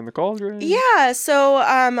can find the cauldron? Yeah, so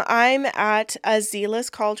I'm at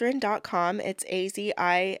azilascauldron.com. It's AZILAS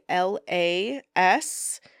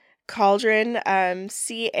cauldron,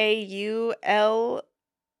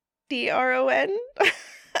 CAULDRON.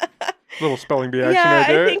 Little spelling bee action Yeah, right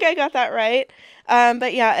there. I think I got that right.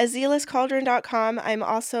 But yeah, azilascauldron.com. I'm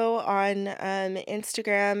also on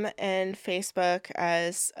Instagram and Facebook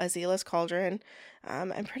as Azila's Cauldron.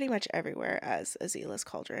 I'm pretty much everywhere as Azila's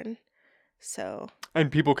Cauldron. So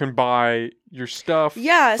And people can buy your stuff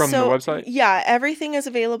yeah, from the website? yeah, everything is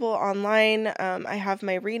available online. I have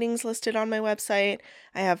my readings listed on my website.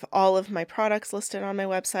 I have all of my products listed on my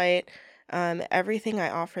website. Everything I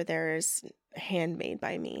offer there is handmade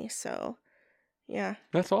by me. So yeah.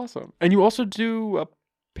 That's awesome. And you also do a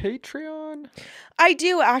Patreon? I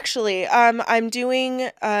do actually. I'm doing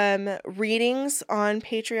readings on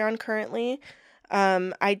Patreon currently.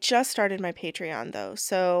 I just started my Patreon though,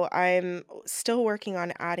 so I'm still working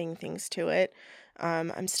on adding things to it.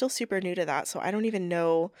 I'm still super new to that, so I don't even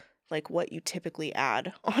know like what you typically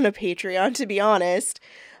add on a Patreon, to be honest.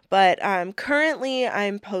 But currently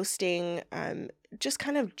I'm posting just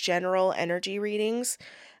kind of general energy readings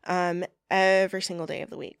every single day of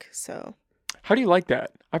the week. So How do you like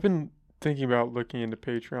that? I've been thinking about looking into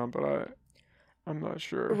Patreon, but I'm not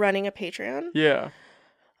sure. running a Patreon. Yeah.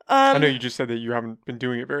 I know you just said that you haven't been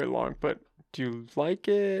doing it very long, but do you like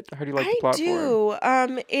it? How do you like the platform? I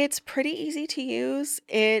do. It's pretty easy to use.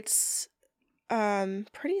 It's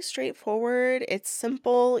pretty straightforward. It's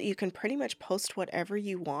simple. You can pretty much post whatever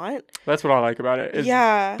you want. That's what I like about it. Is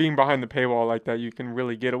Yeah. being behind the paywall like that, you can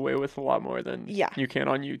really get away with a lot more than Yeah. you can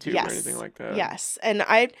on YouTube or anything like that. Yes. And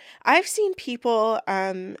I've seen people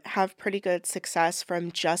have pretty good success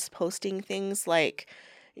from just posting things like,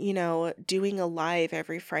 you know, doing a live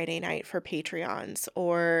every Friday night for Patreons,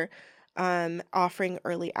 or offering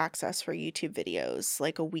early access for YouTube videos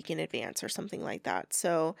like a week in advance or something like that.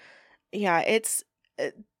 So yeah, it's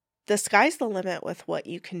the sky's the limit with what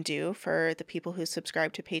you can do for the people who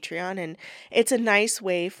subscribe to Patreon, and it's a nice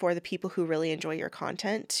way for the people who really enjoy your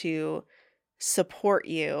content to support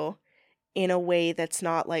you in a way that's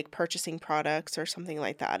not like purchasing products or something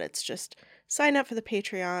like that. It's just sign up for the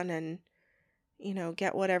Patreon and, you know,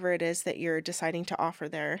 get whatever it is that you're deciding to offer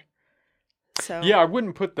there. So Yeah, I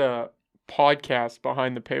wouldn't put the podcast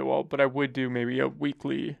behind the paywall, but I would do maybe a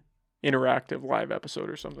weekly interactive live episode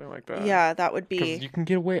or something like that. yeah, that would Because be you can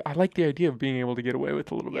get away. I like the idea of being able to get away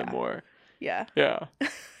with a little bit Yeah. more. yeah. Yeah.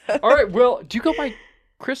 All right. Well, do you go by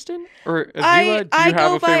Kristen or Azila? Do you have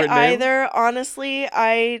go a by favorite name? either. Honestly,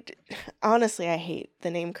 I hate the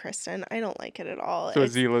name Kristen. I don't like it at all. So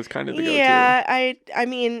It's- Azila's kind of the go-to. yeah, I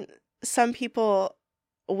mean, some people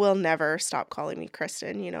will never stop calling me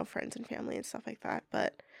Kristen, you know, friends and family and stuff like that.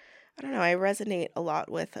 But I don't know. I resonate a lot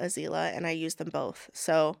with Azila, and I use them both.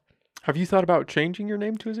 So Have you thought about changing your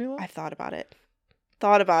name to Azila? I've thought about it.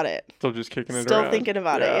 Thought about it. Still just kicking it Still around. thinking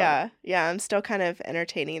about it. Yeah. Yeah. I'm still kind of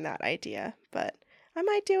entertaining that idea, but I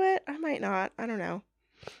might do it. I might not. I don't know.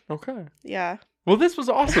 Okay. Yeah. Well, this was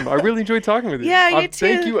awesome. I really enjoyed talking with you. Yeah, you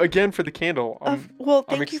Thank too. you again for the candle. Well,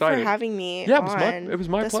 I'm thank you for excited. having me. Yeah, on. it was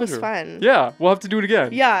my This pleasure. was fun. Yeah, we'll have to do it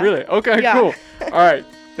again. Yeah. Really? Okay, Yeah. cool. All right.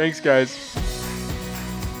 Thanks, guys.